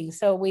making.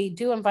 So we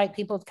do invite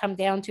people to come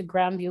down to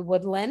Grandview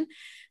Woodland.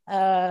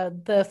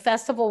 The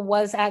festival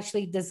was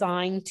actually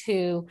designed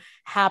to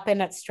happen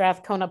at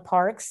Strathcona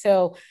Park.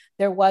 So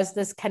there was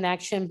this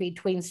connection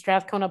between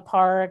Strathcona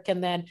Park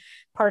and then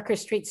Parker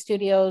Street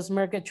Studios,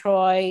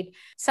 Murgatroyd,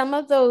 some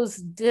of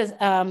those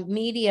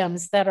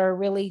mediums that are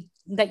really,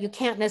 that you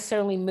can't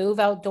necessarily move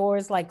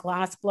outdoors, like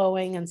glass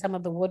blowing and some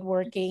of the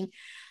woodworking,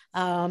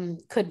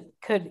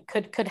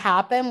 could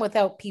happen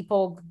without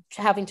people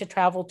having to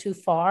travel too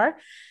far.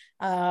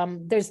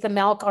 There's the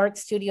Malk Art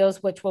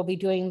Studios, which will be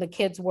doing the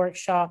kids'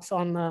 workshops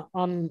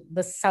on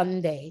the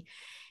Sunday.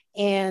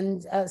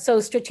 And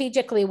so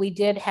strategically, we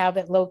did have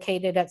it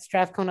located at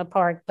Strathcona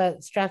Park,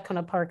 but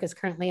Strathcona Park is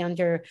currently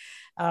under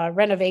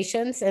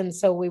renovations. And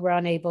so we were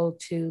unable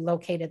to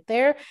locate it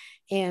there.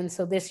 And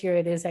so this year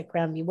it is at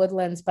Grandview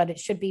Woodlands, but it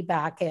should be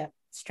back at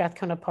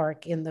Strathcona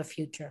Park in the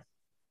future.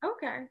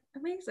 Okay,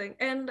 amazing.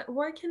 And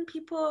where can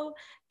people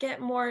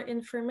get more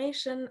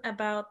information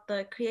about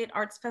the Create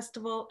Arts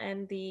Festival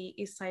and the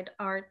Eastside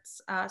Arts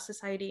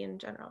Society in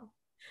general?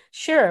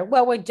 Sure.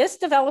 Well, we're just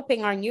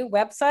developing our new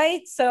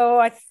website, so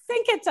I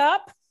think it's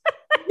up.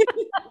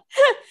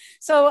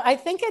 So I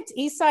think it's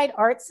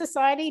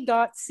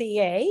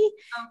eastsideartsociety.ca. Okay.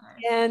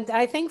 And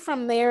I think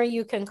from there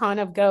you can kind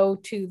of go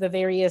to the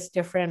various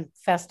different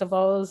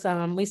festivals.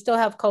 We still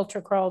have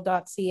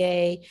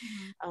culturecrawl.ca,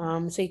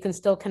 so you can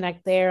still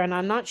connect there. And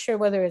I'm not sure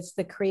whether it's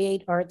the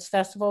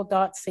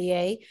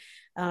createartsfestival.ca.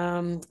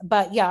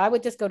 But yeah, I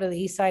would just go to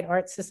the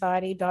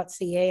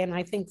eastsideartsociety.ca. And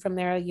I think from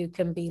there you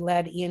can be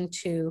led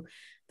into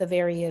the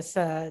various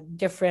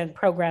different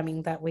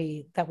programming that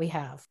we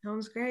have.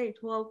 Sounds great.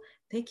 Well,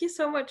 thank you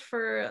so much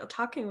for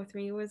talking with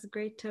me. It was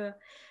great to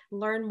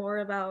learn more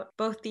about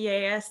both the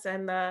AS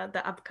and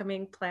the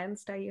upcoming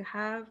plans that you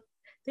have.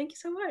 Thank you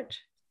so much.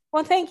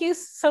 Well, thank you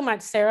so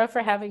much, Sarah,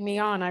 for having me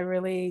on. I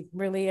really,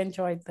 really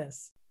enjoyed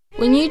this.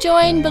 When you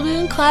join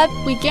Balloon Club,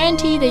 we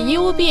guarantee that you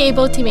will be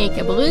able to make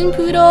a balloon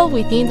poodle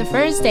within the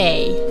first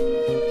day.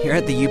 Here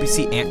at the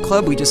UBC Ant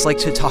Club, we just like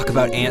to talk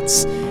about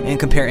ants and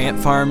compare ant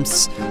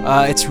farms.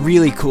 It's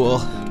really cool.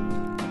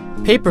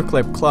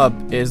 Paperclip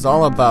Club is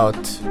all about,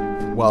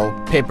 well,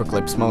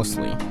 paperclips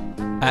mostly.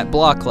 At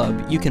Blah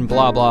Club, you can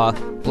blah blah,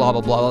 blah blah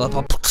blah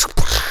blah blah.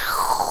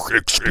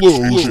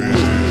 Explosion!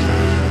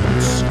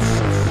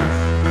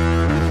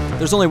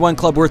 There's only one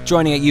club worth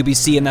joining at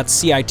UBC, and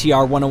that's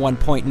CITR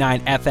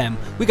 101.9 FM.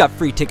 We got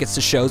free tickets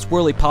to shows,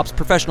 whirly pops,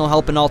 professional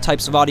help in all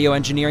types of audio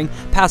engineering,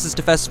 passes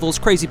to festivals,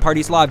 crazy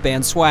parties, live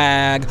band,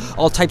 swag,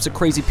 all types of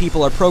crazy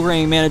people. Our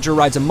programming manager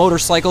rides a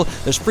motorcycle.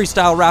 There's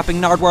freestyle rapping,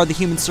 Nardwar the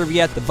Human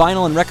Serviette, the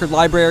vinyl and record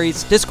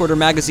libraries, Discorder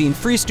magazine,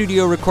 free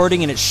studio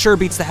recording, and it sure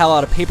beats the hell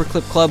out of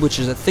Paperclip Club, which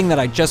is a thing that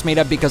I just made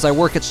up because I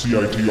work at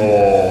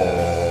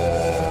CITR.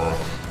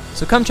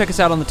 So come check us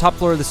out on the top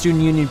floor of the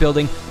Student Union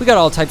building. We got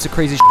all types of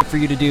crazy shit for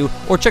you to do,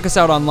 or check us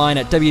out online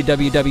at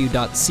www.citr.ca.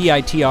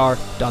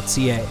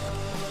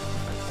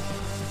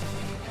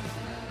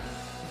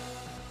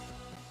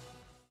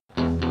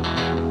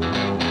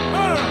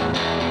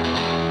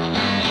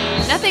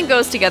 Nothing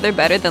goes together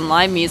better than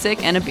live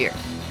music and a beer.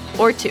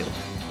 Or two.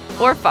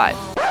 Or five.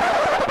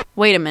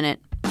 Wait a minute.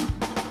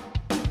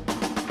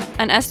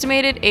 An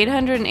estimated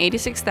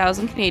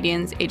 886,000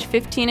 Canadians aged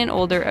 15 and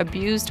older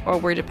abused or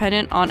were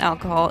dependent on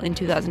alcohol in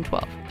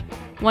 2012.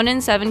 1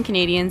 in 7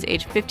 Canadians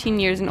aged 15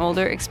 years and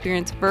older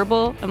experienced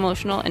verbal,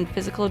 emotional, and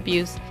physical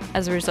abuse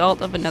as a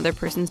result of another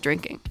person's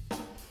drinking.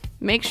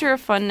 Make sure a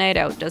fun night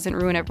out doesn't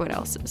ruin everyone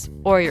else's,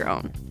 or your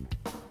own.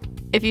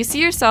 If you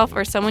see yourself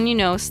or someone you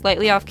know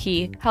slightly off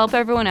key, help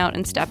everyone out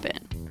and step in.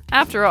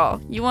 After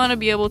all, you want to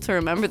be able to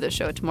remember the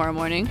show tomorrow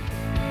morning.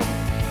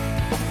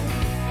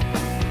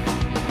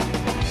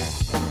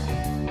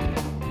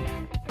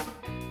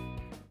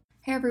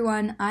 Hey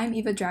everyone, I'm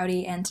Eva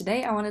Droughty, and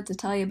today I wanted to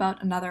tell you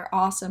about another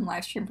awesome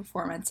livestream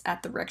performance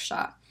at the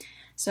Rickshaw.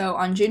 So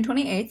on June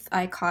 28th,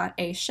 I caught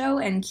a show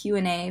and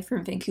Q&A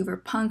from Vancouver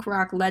punk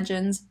rock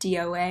legends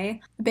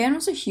DOA. The band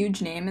was a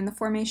huge name in the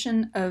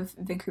formation of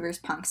Vancouver's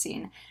punk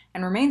scene,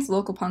 and remains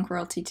local punk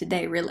royalty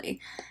today,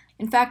 really.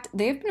 In fact,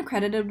 they've been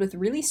credited with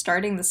really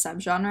starting the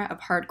subgenre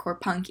of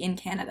hardcore punk in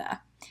Canada.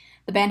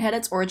 The band had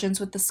its origins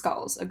with the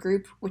Skulls, a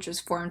group which was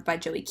formed by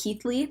Joey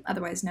Keithley,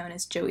 otherwise known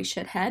as Joey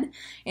Shithead,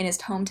 in his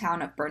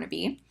hometown of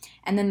Burnaby.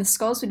 And then the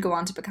Skulls would go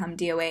on to become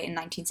DOA in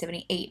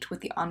 1978 with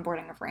the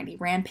onboarding of Randy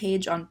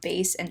Rampage on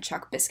bass and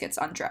Chuck Biscuits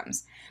on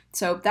drums.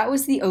 So that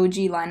was the OG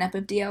lineup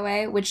of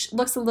DOA, which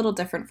looks a little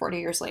different 40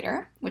 years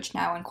later, which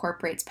now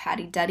incorporates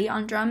Paddy Duddy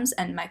on drums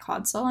and Mike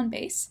Hodsall on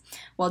bass,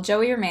 while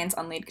Joey remains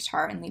on lead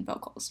guitar and lead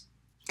vocals.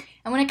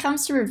 And when it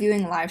comes to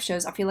reviewing live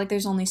shows, I feel like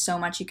there's only so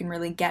much you can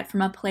really get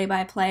from a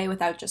play-by-play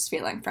without just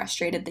feeling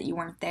frustrated that you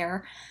weren't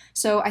there.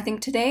 So I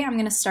think today I'm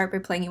going to start by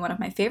playing you one of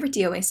my favorite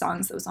DOA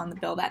songs that was on the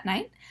bill that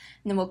night,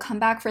 and then we'll come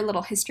back for a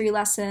little history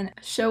lesson,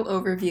 a show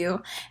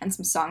overview, and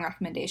some song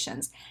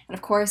recommendations. And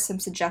of course, some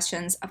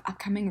suggestions of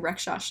upcoming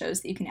Rickshaw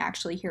shows that you can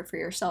actually hear for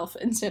yourself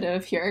instead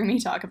of hearing me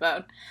talk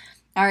about.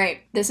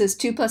 Alright, this is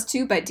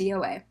 2+2 by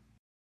DOA.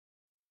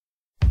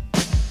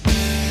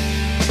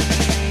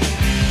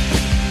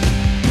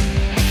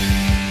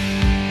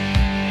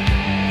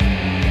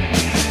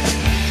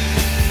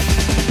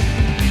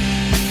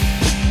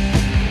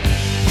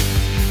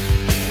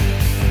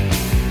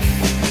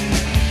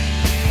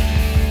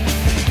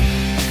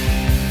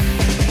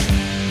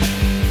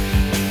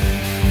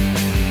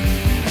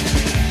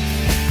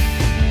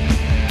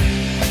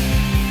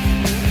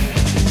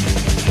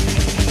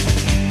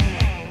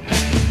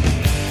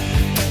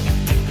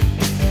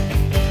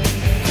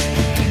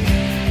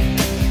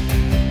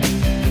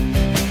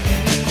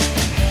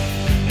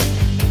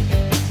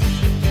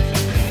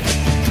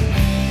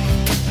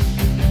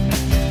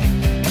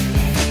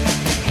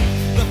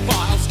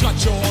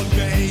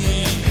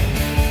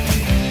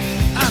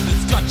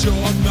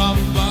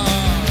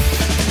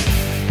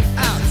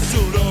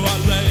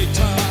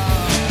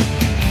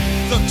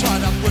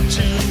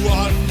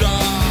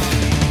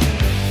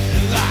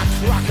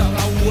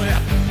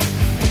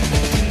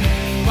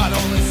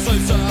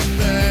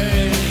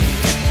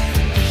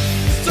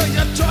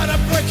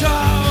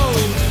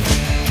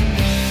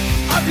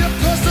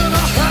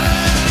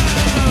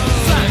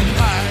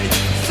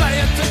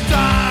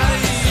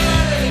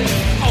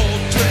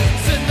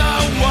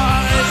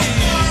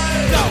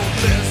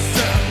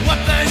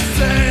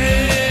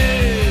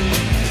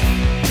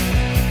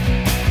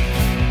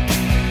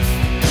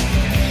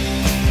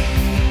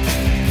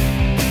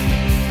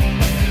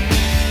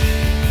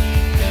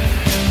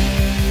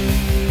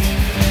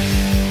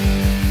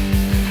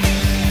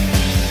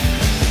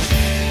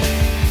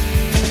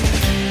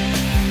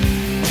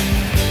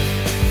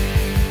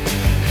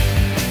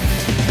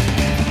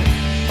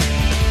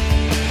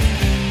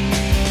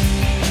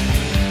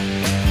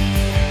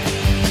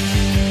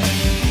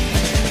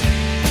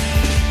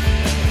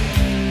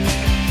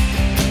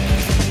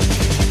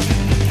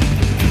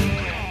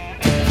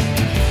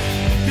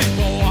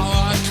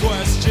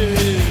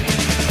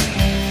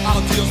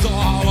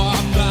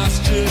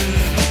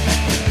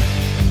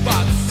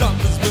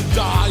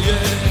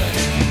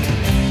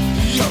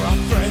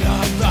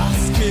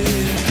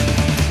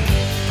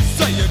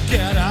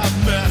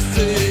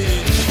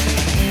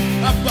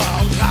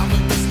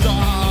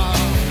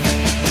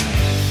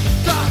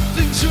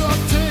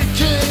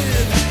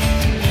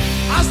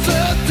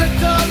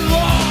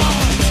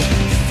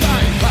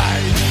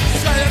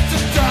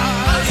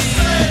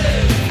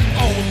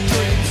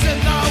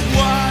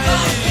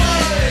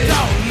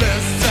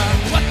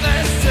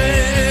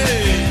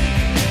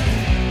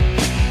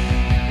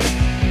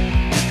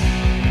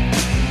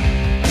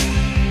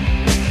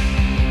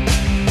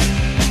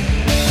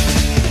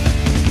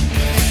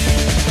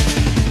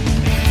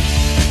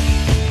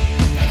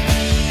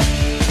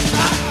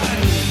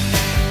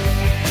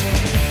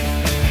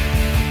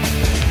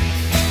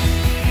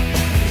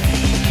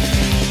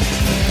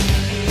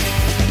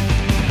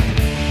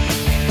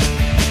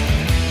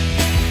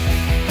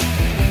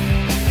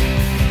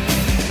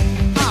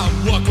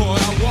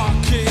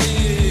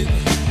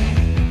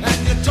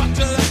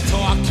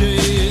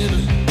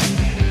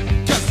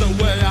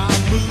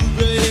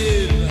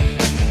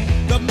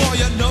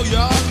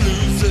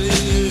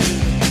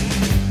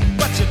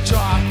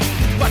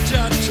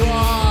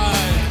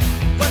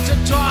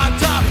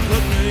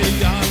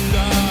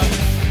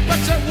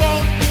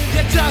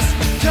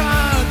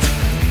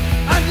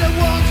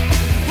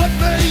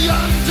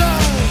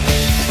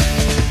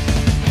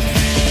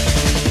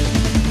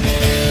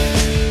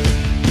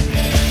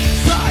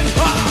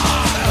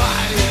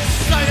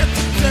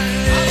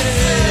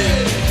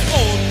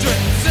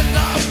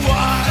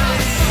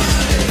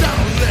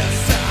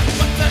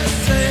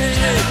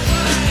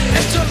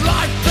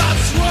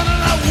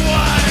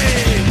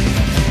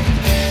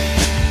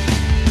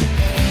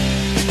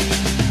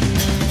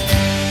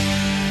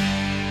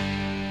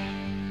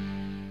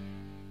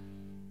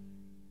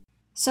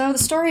 So the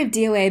story of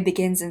DOA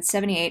begins in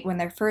 '78 when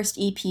their first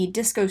EP,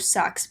 Disco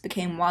Sucks,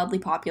 became wildly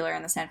popular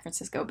in the San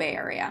Francisco Bay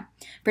Area,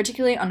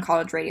 particularly on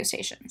college radio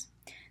stations.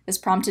 This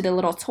prompted a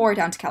little tour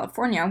down to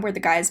California where the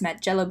guys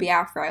met Jello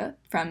Biafra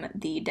from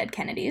the Dead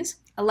Kennedys,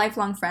 a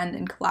lifelong friend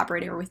and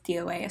collaborator with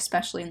DOA,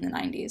 especially in the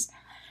 90s.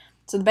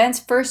 So the band's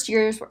first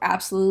years were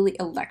absolutely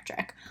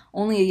electric.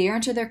 Only a year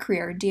into their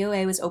career,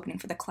 DOA was opening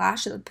for The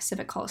Clash at the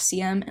Pacific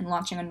Coliseum and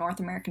launching a North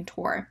American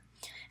tour.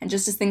 And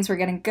just as things were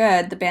getting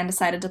good, the band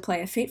decided to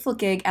play a fateful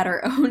gig at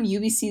our own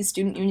UBC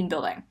Student Union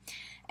building.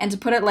 And to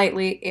put it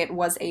lightly, it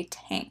was a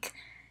tank.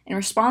 In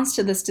response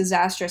to this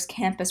disastrous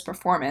campus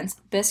performance,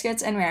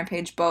 Biscuits and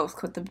Rampage both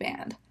quit the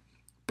band.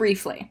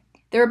 Briefly,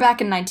 they were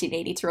back in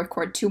 1980 to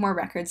record 2 more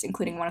records,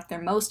 including one of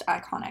their most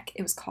iconic.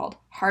 It was called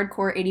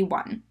Hardcore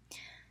 81.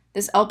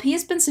 This LP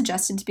has been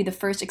suggested to be the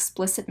first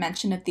explicit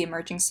mention of the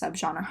emerging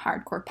subgenre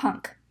hardcore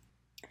punk.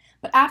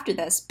 But after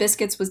this,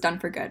 Biscuits was done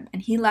for good,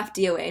 and he left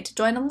DOA to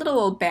join a little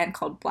old band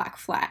called Black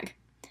Flag.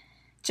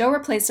 Joe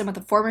replaced him with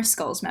a former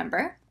Skulls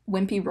member,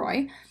 Wimpy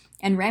Roy,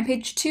 and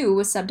Rampage 2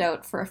 was subbed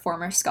out for a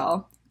former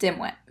Skull,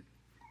 Dimwit.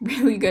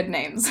 Really good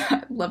names.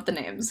 I love the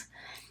names.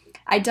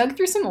 I dug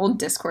through some old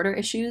Discorder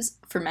issues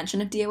for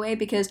mention of DOA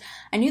because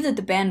I knew that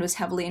the band was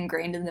heavily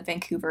ingrained in the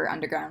Vancouver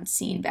underground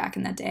scene back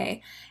in that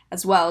day,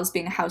 as well as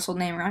being a household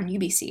name around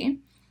UBC.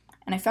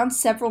 And I found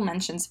several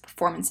mentions of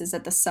performances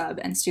at the sub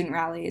and student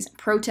rallies,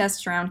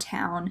 protests around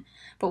town,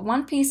 but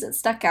one piece that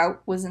stuck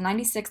out was the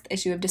 96th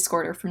issue of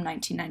Discorder from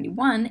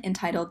 1991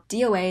 entitled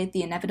DOA,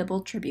 The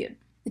Inevitable Tribute.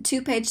 The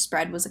 2-page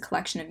spread was a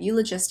collection of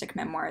eulogistic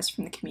memoirs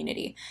from the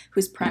community, who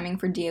was priming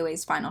for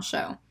DOA's final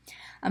show.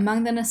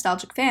 Among the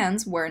nostalgic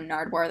fans were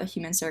Nardwuar the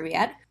Human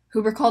Serviette,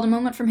 who recalled a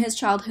moment from his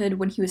childhood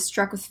when he was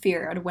struck with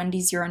fear at a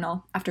Wendy's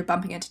urinal after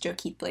bumping into Joe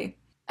Keithley.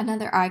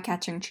 Another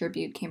eye-catching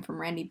tribute came from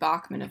Randy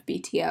Bachman of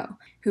BTO,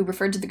 who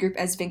referred to the group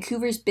as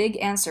Vancouver's big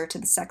answer to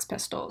the Sex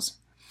Pistols.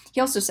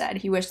 He also said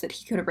he wished that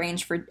he could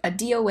arrange for a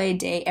DOA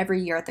day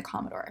every year at the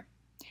Commodore.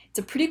 It's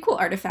a pretty cool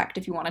artifact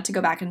if you wanted to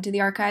go back into the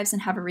archives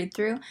and have a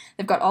read-through.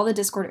 They've got all the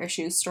Discord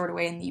issues stored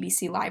away in the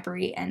UBC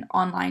library and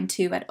online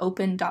too at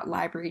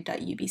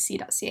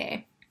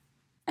open.library.ubc.ca.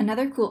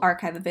 Another cool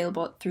archive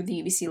available through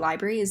the UBC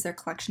library is their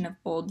collection of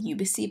old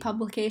UBC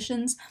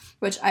publications,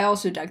 which I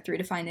also dug through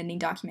to find any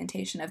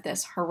documentation of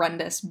this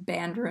horrendous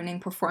band-ruining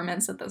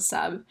performance at the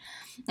sub.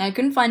 Now, I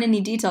couldn't find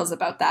any details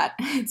about that.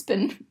 It's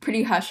been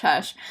pretty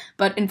hush-hush,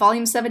 but in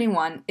Volume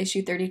 71,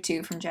 Issue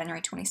 32 from January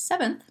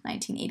 27th,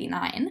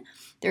 1989,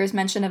 there is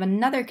mention of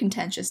another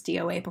contentious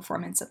DOA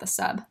performance at the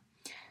sub.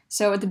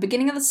 So at the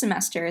beginning of the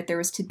semester, there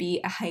was to be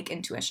a hike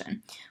in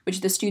tuition,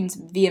 which the students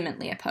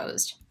vehemently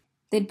opposed.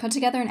 They'd put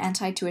together an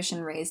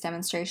anti-tuition raise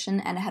demonstration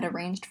and had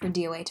arranged for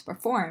DOA to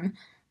perform,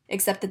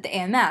 except that the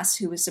AMS,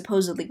 who was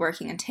supposedly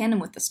working in tandem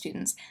with the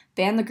students,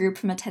 banned the group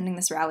from attending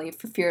this rally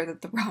for fear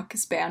that the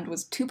raucous band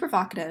was too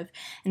provocative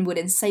and would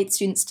incite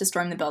students to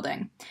storm the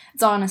building.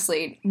 It's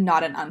honestly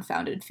not an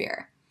unfounded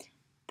fear.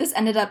 This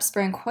ended up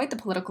spurring quite the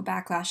political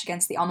backlash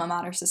against the Alma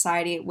Mater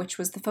Society, which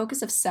was the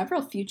focus of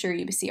several future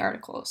UBC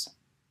articles.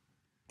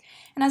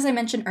 And as I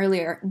mentioned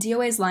earlier,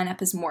 DOA's lineup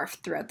has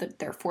morphed throughout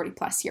their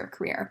 40-plus year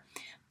career,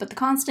 but the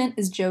constant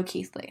is Joe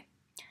Keithley.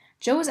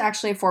 Joe was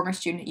actually a former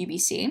student at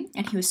UBC,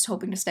 and he was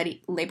hoping to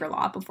study labor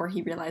law before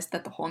he realized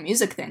that the whole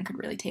music thing could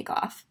really take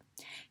off.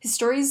 His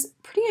story's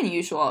pretty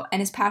unusual, and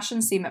his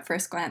passions seem at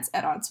first glance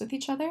at odds with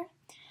each other.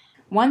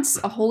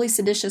 Once a wholly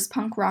seditious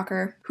punk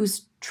rocker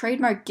whose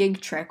trademark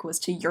gig trick was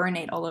to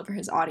urinate all over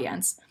his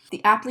audience,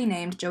 the aptly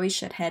named Joey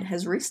Shithead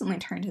has recently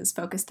turned his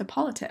focus to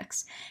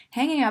politics,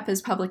 hanging up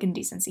his public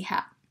indecency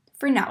hat,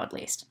 for now at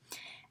least.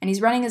 And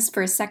he's running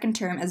for his second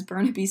term as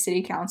Burnaby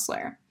City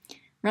Councillor.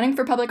 Running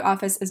for public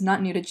office is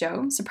not new to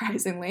Joe,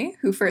 surprisingly,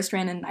 who first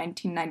ran in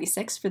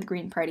 1996 for the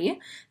Green Party,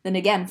 then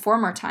again 4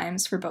 more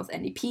times for both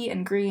NDP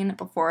and Green,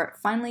 before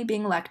finally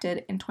being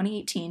elected in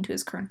 2018 to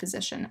his current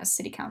position as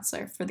City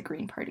Councillor for the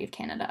Green Party of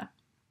Canada.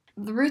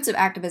 The roots of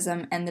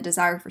activism and the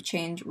desire for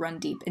change run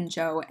deep in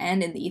Joe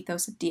and in the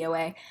ethos of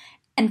DOA,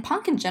 and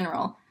punk in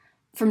general.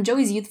 From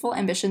Joey's youthful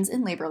ambitions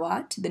in labor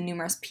law to the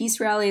numerous peace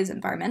rallies,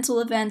 environmental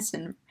events,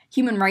 and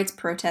human rights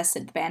protests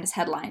that the band has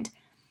headlined.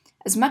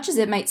 As much as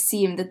it might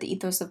seem that the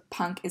ethos of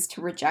punk is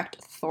to reject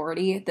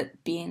authority,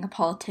 that being a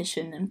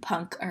politician and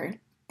punk are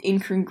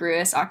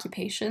incongruous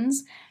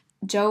occupations,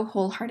 Joe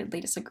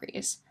wholeheartedly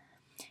disagrees.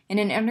 In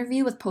an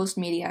interview with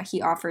Postmedia,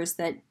 he offers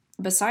that,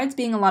 besides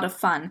being a lot of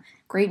fun,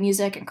 great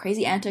music, and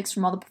crazy antics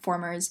from all the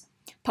performers,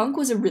 punk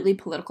was a really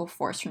political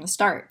force from the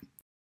start.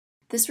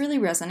 This really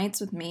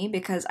resonates with me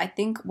because I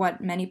think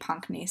what many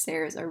punk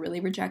naysayers are really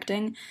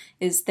rejecting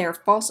is their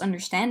false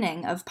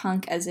understanding of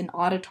punk as an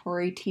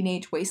auditory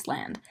teenage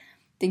wasteland,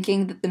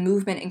 thinking that the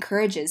movement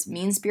encourages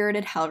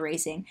mean-spirited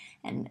hell-raising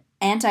and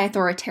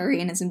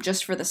anti-authoritarianism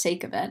just for the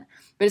sake of it.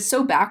 But it's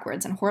so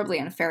backwards and horribly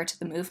unfair to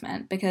the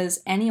movement because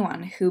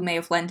anyone who may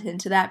have lent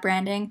into that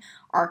branding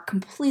are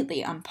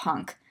completely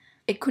unpunk.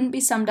 It couldn't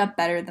be summed up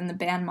better than the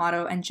band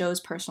motto and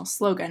Joe's personal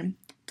slogan,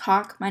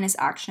 talk minus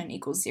action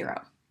equals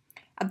zero.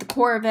 At the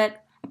core of it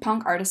A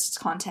punk artist's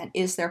content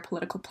is their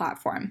political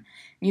platform.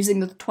 Using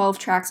the 12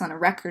 tracks on a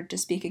record to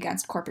speak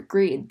against corporate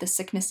greed, the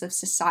sickness of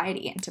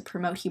society, and to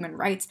promote human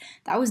rights,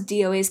 that was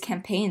DOA's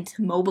campaign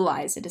to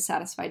mobilize a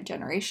dissatisfied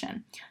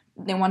generation.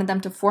 They wanted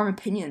them to form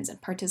opinions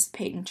and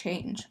participate in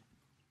change.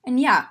 And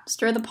yeah,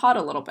 stir the pot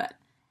a little bit.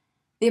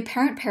 The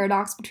apparent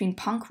paradox between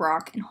punk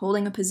rock and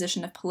holding a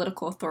position of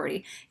political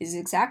authority is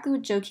exactly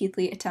what Joe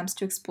Keithley attempts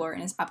to explore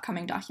in his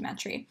upcoming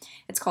documentary.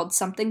 It's called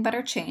Something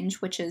Better Change,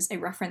 which is a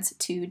reference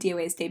to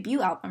DOA's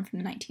debut album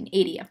from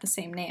 1980 of the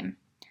same name.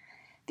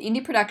 The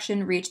indie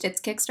production reached its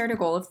Kickstarter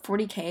goal of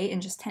 $40,000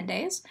 in just 10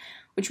 days,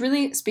 which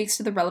really speaks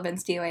to the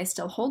relevance DOA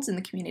still holds in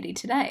the community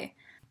today.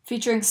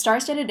 Featuring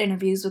star-studded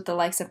interviews with the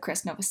likes of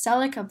Chris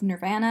Novoselic of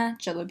Nirvana,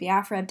 Jello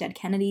Biafra of Dead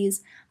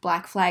Kennedys,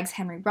 Black Flag's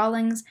Henry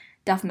Rollins,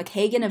 Duff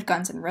McKagan of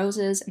Guns N'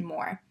 Roses, and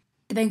more.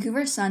 The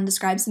Vancouver Sun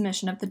describes the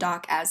mission of the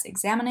doc as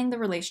examining the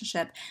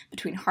relationship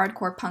between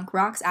hardcore punk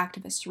rock's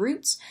activist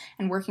roots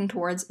and working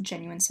towards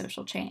genuine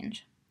social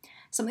change.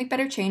 Something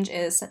Better Change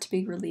is set to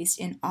be released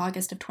in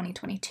August of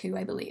 2022,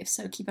 I believe,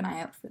 so keep an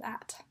eye out for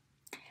that.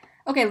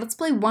 Okay, let's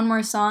play one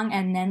more song,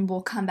 and then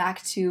we'll come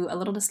back to a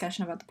little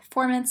discussion about the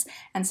performance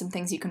and some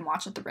things you can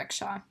watch at the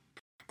Rickshaw.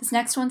 This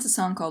next one's a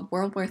song called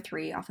World War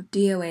III off of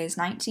DOA's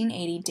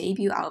 1980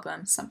 debut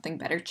album, Something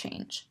Better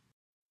Change.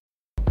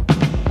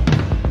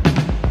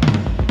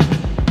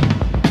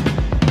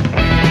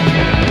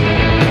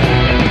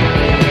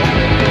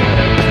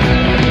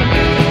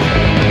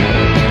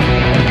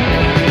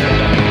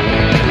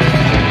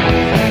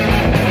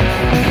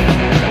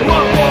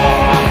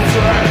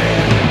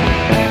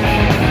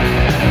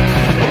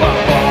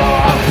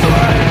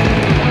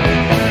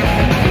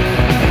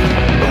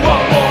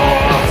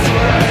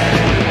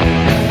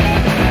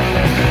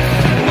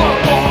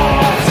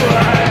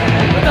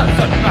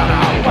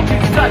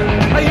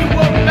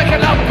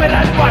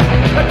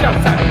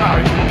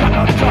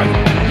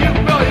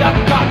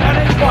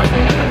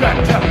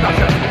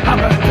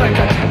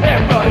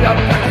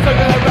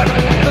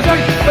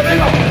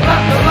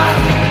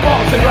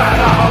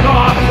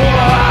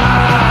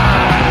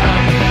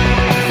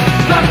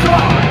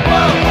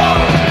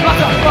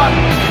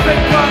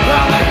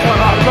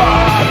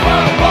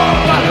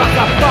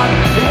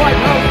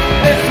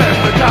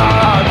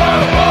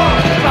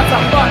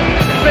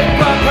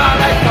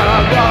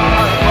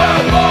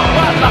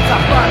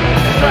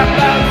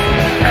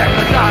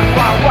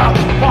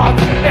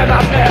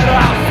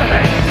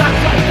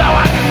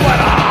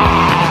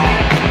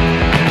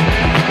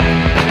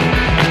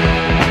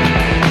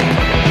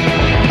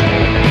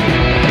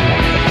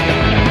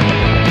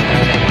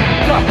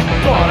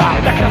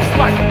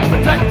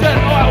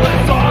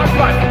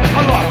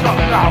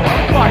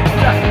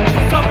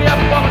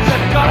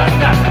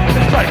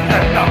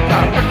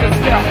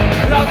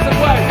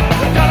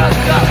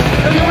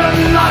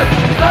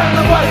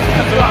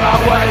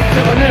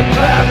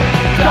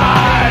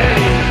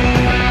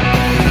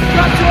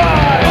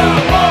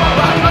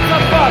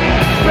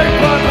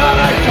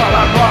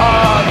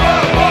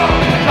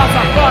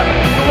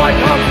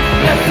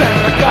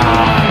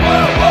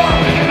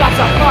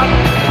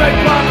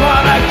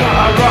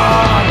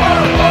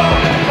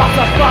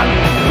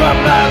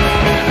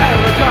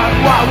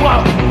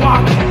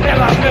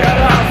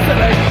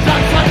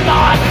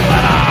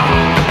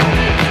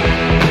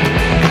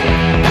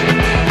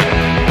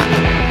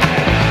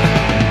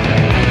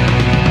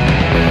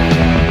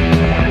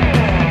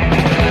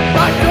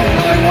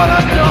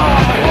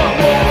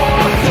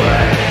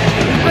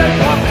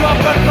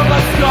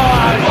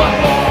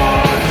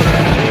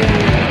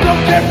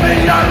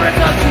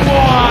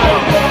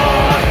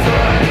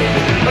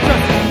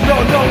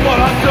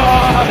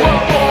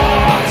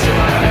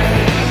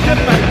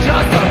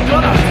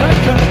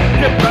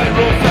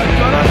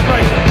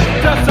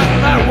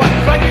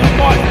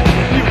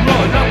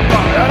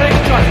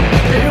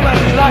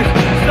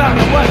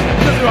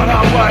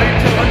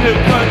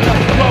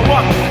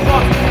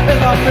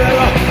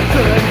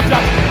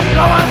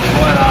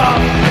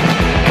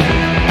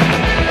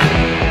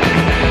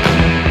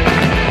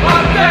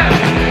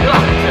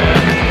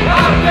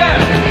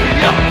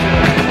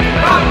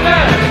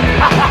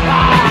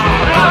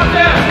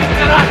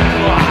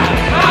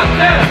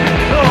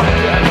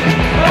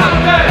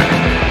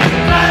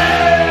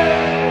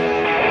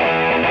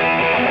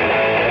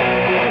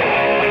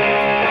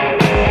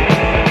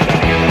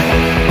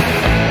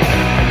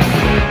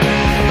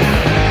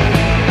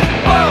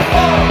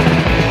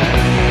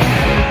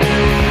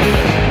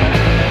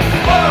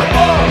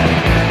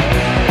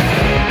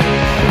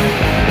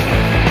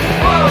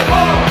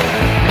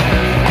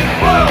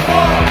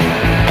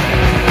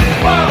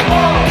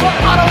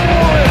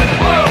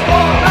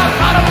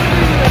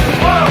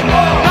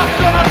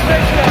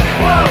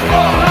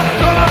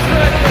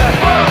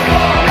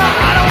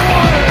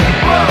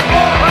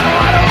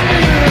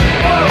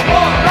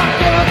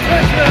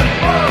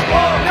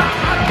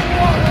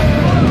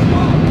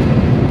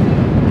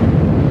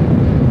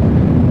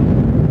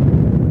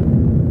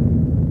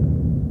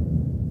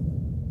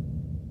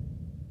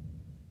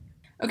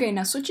 Okay,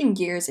 now switching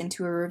gears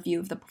into a review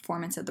of the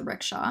performance at the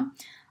Rickshaw.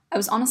 I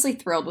was honestly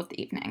thrilled with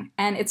the evening,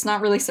 and it's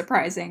not really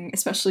surprising,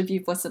 especially if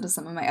you've listened to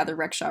some of my other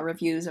rickshaw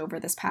reviews over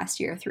this past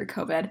year through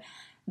COVID.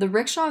 The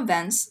rickshaw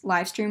events,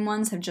 live stream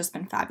ones, have just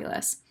been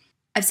fabulous.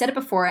 I've said it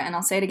before and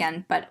I'll say it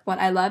again, but what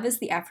I love is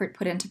the effort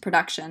put into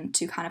production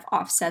to kind of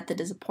offset the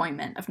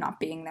disappointment of not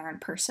being there in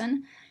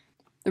person.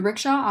 The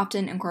rickshaw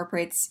often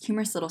incorporates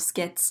humorous little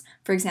skits.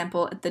 For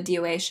example, at the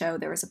DOA show,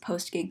 there was a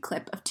post-gig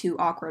clip of 2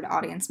 awkward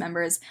audience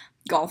members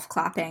golf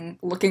clapping,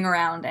 looking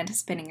around,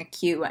 anticipating a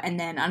cue, and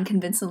then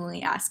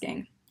unconvincingly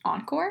asking,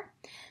 "Encore?"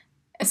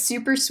 A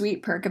super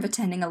sweet perk of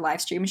attending a live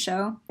stream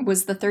show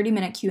was the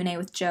 30-minute Q&A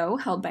with Joe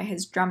held by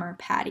his drummer,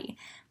 Patty,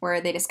 where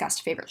they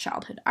discussed favorite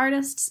childhood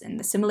artists and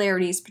the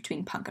similarities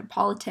between punk and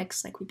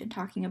politics, like we've been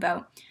talking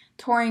about,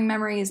 touring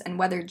memories, and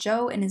whether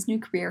Joe in his new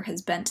career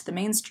has bent to the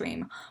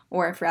mainstream,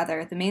 or if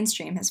rather the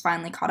mainstream has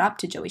finally caught up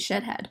to Joey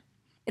Shithead.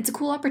 It's a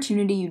cool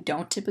opportunity you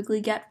don't typically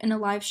get in a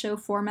live show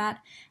format.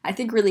 I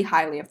think really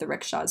highly of the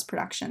Rickshaw's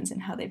productions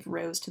and how they've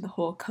rose to the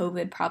whole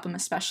COVID problem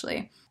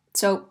especially.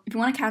 So if you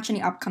want to catch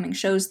any upcoming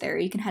shows there,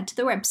 you can head to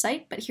their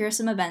website, but here are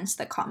some events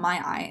that caught my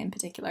eye in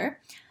particular.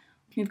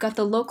 We've got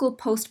the local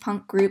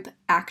post-punk group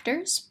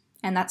Actors,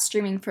 and that's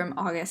streaming from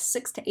August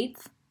 6th to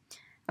 8th.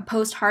 A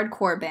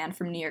post-hardcore band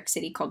from New York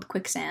City called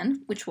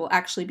Quicksand, which will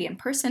actually be in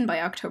person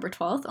by October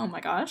 12th, oh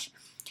my gosh.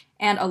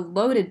 And a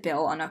loaded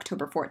bill on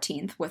October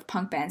 14th with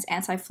punk bands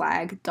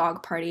Anti-Flag,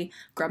 Dog Party,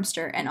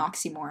 Grumster, and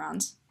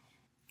Oxymorons.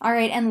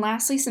 Alright, and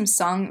lastly, some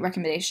song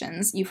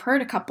recommendations. You've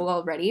heard a couple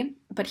already,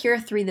 but here are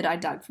 3 that I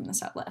dug from the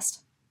set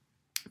list.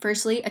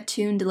 Firstly, a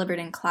tune delivered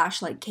in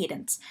Clash-like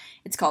cadence.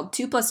 It's called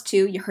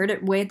 2+2, you heard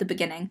it way at the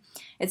beginning.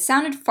 It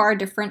sounded far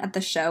different at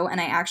the show, and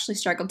I actually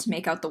struggled to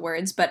make out the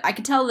words, but I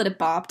could tell that it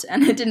bopped,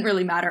 and it didn't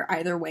really matter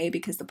either way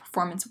because the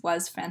performance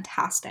was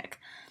fantastic.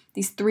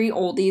 These 3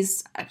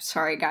 oldies, I'm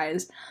sorry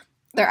guys,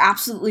 they're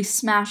absolutely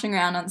smashing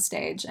around on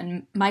stage,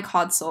 and Mike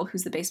Hodsell,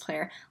 who's the bass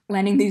player,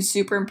 landing these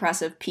super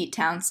impressive Pete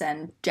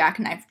Townsend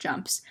jackknife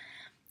jumps.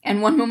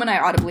 And one moment I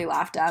audibly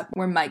laughed at,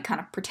 where Mike kind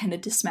of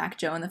pretended to smack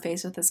Joe in the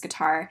face with his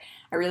guitar.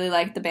 I really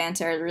liked the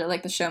banter, I really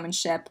liked the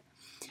showmanship.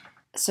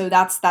 So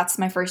that's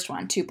my first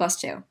one,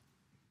 2+2.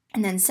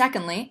 And then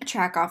secondly, a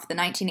track off the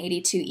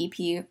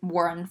 1982 EP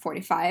War on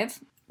 45.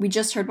 We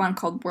just heard one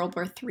called World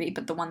War III,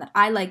 but the one that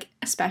I like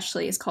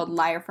especially is called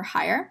Liar for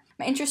Hire.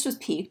 My interest was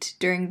piqued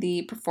during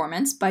the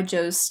performance by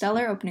Joe's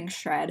stellar opening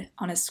shred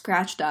on his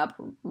scratched up,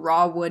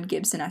 raw wood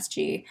Gibson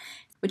SG,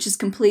 which is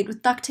complete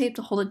with duct tape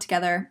to hold it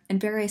together and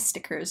various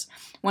stickers,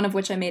 one of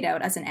which I made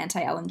out as an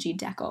anti-LNG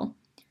decal.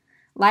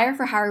 Liar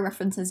for Hire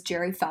references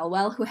Jerry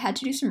Falwell, who I had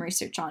to do some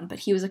research on,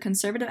 but he was a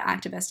conservative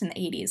activist in the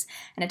 80s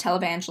and a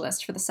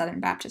televangelist for the Southern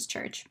Baptist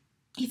Church.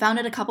 He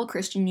founded a couple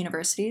Christian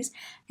universities,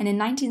 and in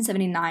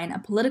 1979 a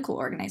political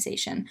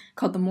organization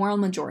called the Moral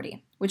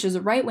Majority, which is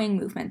a right-wing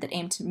movement that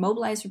aimed to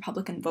mobilize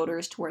Republican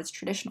voters towards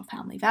traditional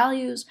family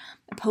values,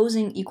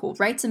 opposing Equal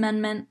Rights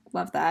Amendment,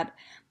 love that,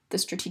 the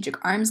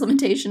strategic arms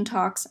limitation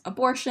talks,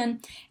 abortion,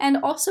 and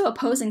also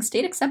opposing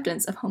state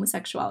acceptance of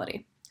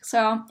homosexuality.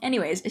 So,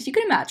 anyways, as you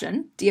can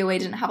imagine, DOA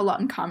didn't have a lot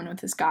in common with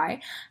this guy,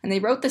 and they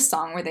wrote this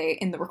song where they,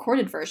 in the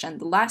recorded version,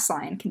 the last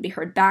line can be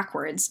heard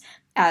backwards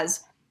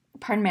as,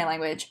 pardon my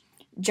language,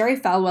 Jerry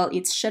Falwell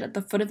eats shit at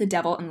the foot of the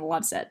devil and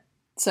loves it.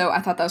 So I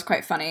thought that was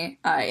quite funny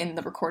in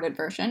the recorded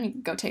version. You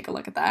can go take a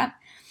look at that.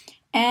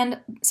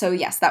 And so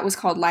yes, that was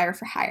called Liar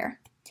for Hire.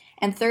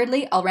 And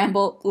thirdly, I'll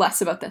ramble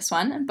less about this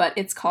one, but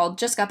it's called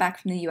Just Got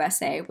Back from the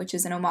USA, which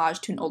is an homage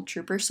to an old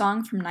Trooper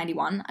song from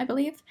 91, I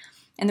believe.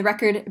 And the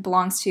record it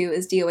belongs to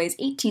is DOA's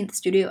 18th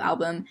studio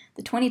album,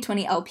 the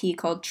 2020 LP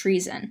called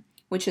Treason,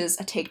 which is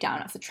a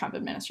takedown of the Trump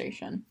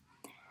administration.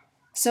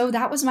 So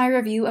that was my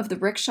review of the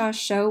Rickshaw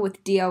Show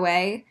with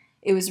DOA.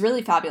 It was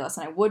really fabulous,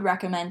 and I would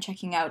recommend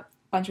checking out a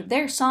bunch of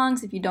their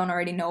songs if you don't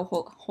already know a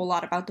whole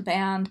lot about the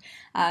band.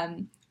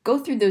 Go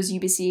through those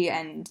UBC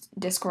and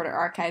Discord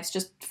archives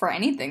just for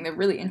anything. They're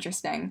really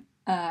interesting.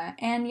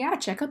 And yeah,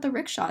 check out the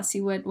Rickshaw.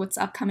 See what's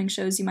upcoming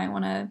shows you might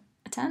want to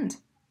attend.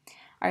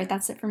 All right,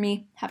 that's it for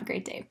me. Have a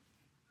great day.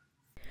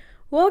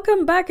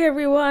 Welcome back,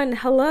 everyone.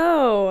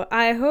 Hello.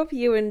 I hope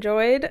you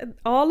enjoyed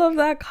all of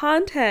that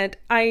content.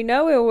 I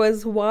know it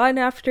was one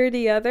after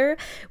the other,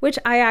 which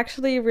I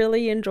actually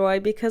really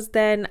enjoy because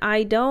then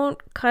I don't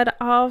cut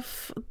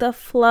off the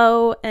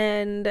flow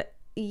and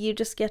you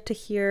just get to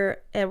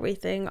hear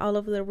everything, all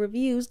of the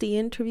reviews, the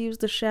interviews,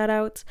 the shout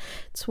outs.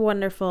 It's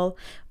wonderful.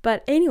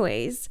 But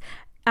anyways,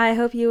 I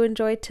hope you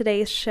enjoyed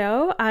today's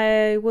show.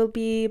 I will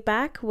be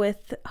back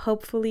with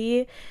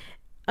hopefully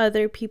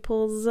other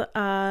people's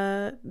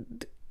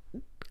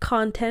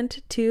content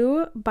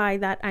too. By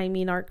that I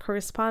mean art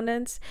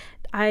correspondence.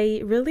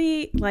 I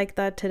really like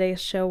that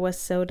today's show was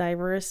so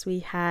diverse. We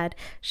had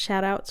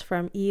shout outs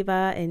from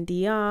Eva and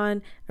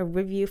Dion, a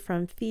review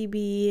from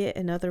Phoebe,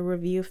 another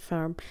review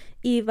from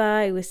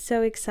Eva. It was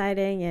so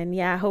exciting, and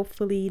yeah,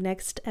 hopefully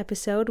next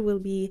episode will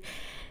be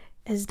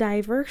as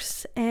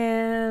diverse,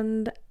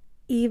 and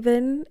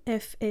even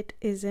if it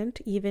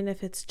isn't, even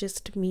if it's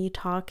just me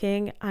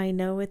talking, I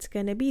know it's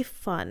gonna be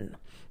fun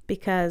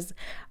because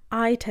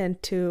I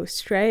tend to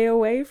stray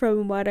away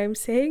from what I'm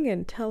saying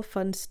and tell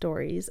fun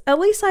stories. At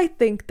least I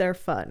think they're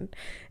fun.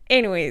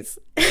 Anyways,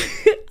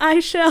 I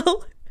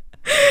shall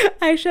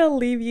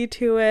leave you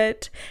to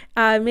it.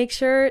 Make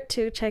sure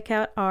to check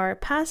out our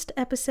past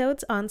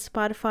episodes on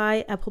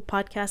Spotify, Apple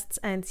Podcasts,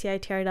 and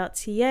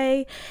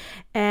CITR.ca.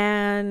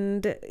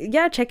 And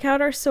yeah, check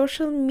out our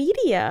social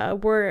media.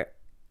 We're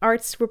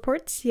Arts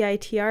Report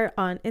CITR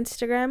on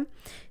Instagram,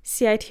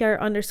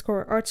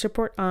 CITR_Arts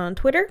Report on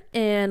Twitter,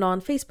 and on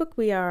Facebook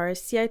we are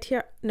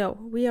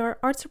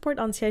Arts Report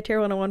on CITR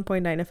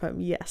 101.9 FM.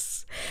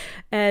 Yes.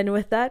 And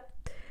with that,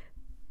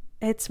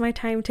 it's my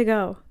time to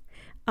go.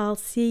 I'll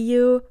see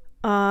you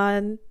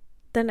on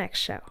the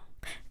next show.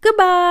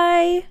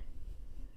 Goodbye.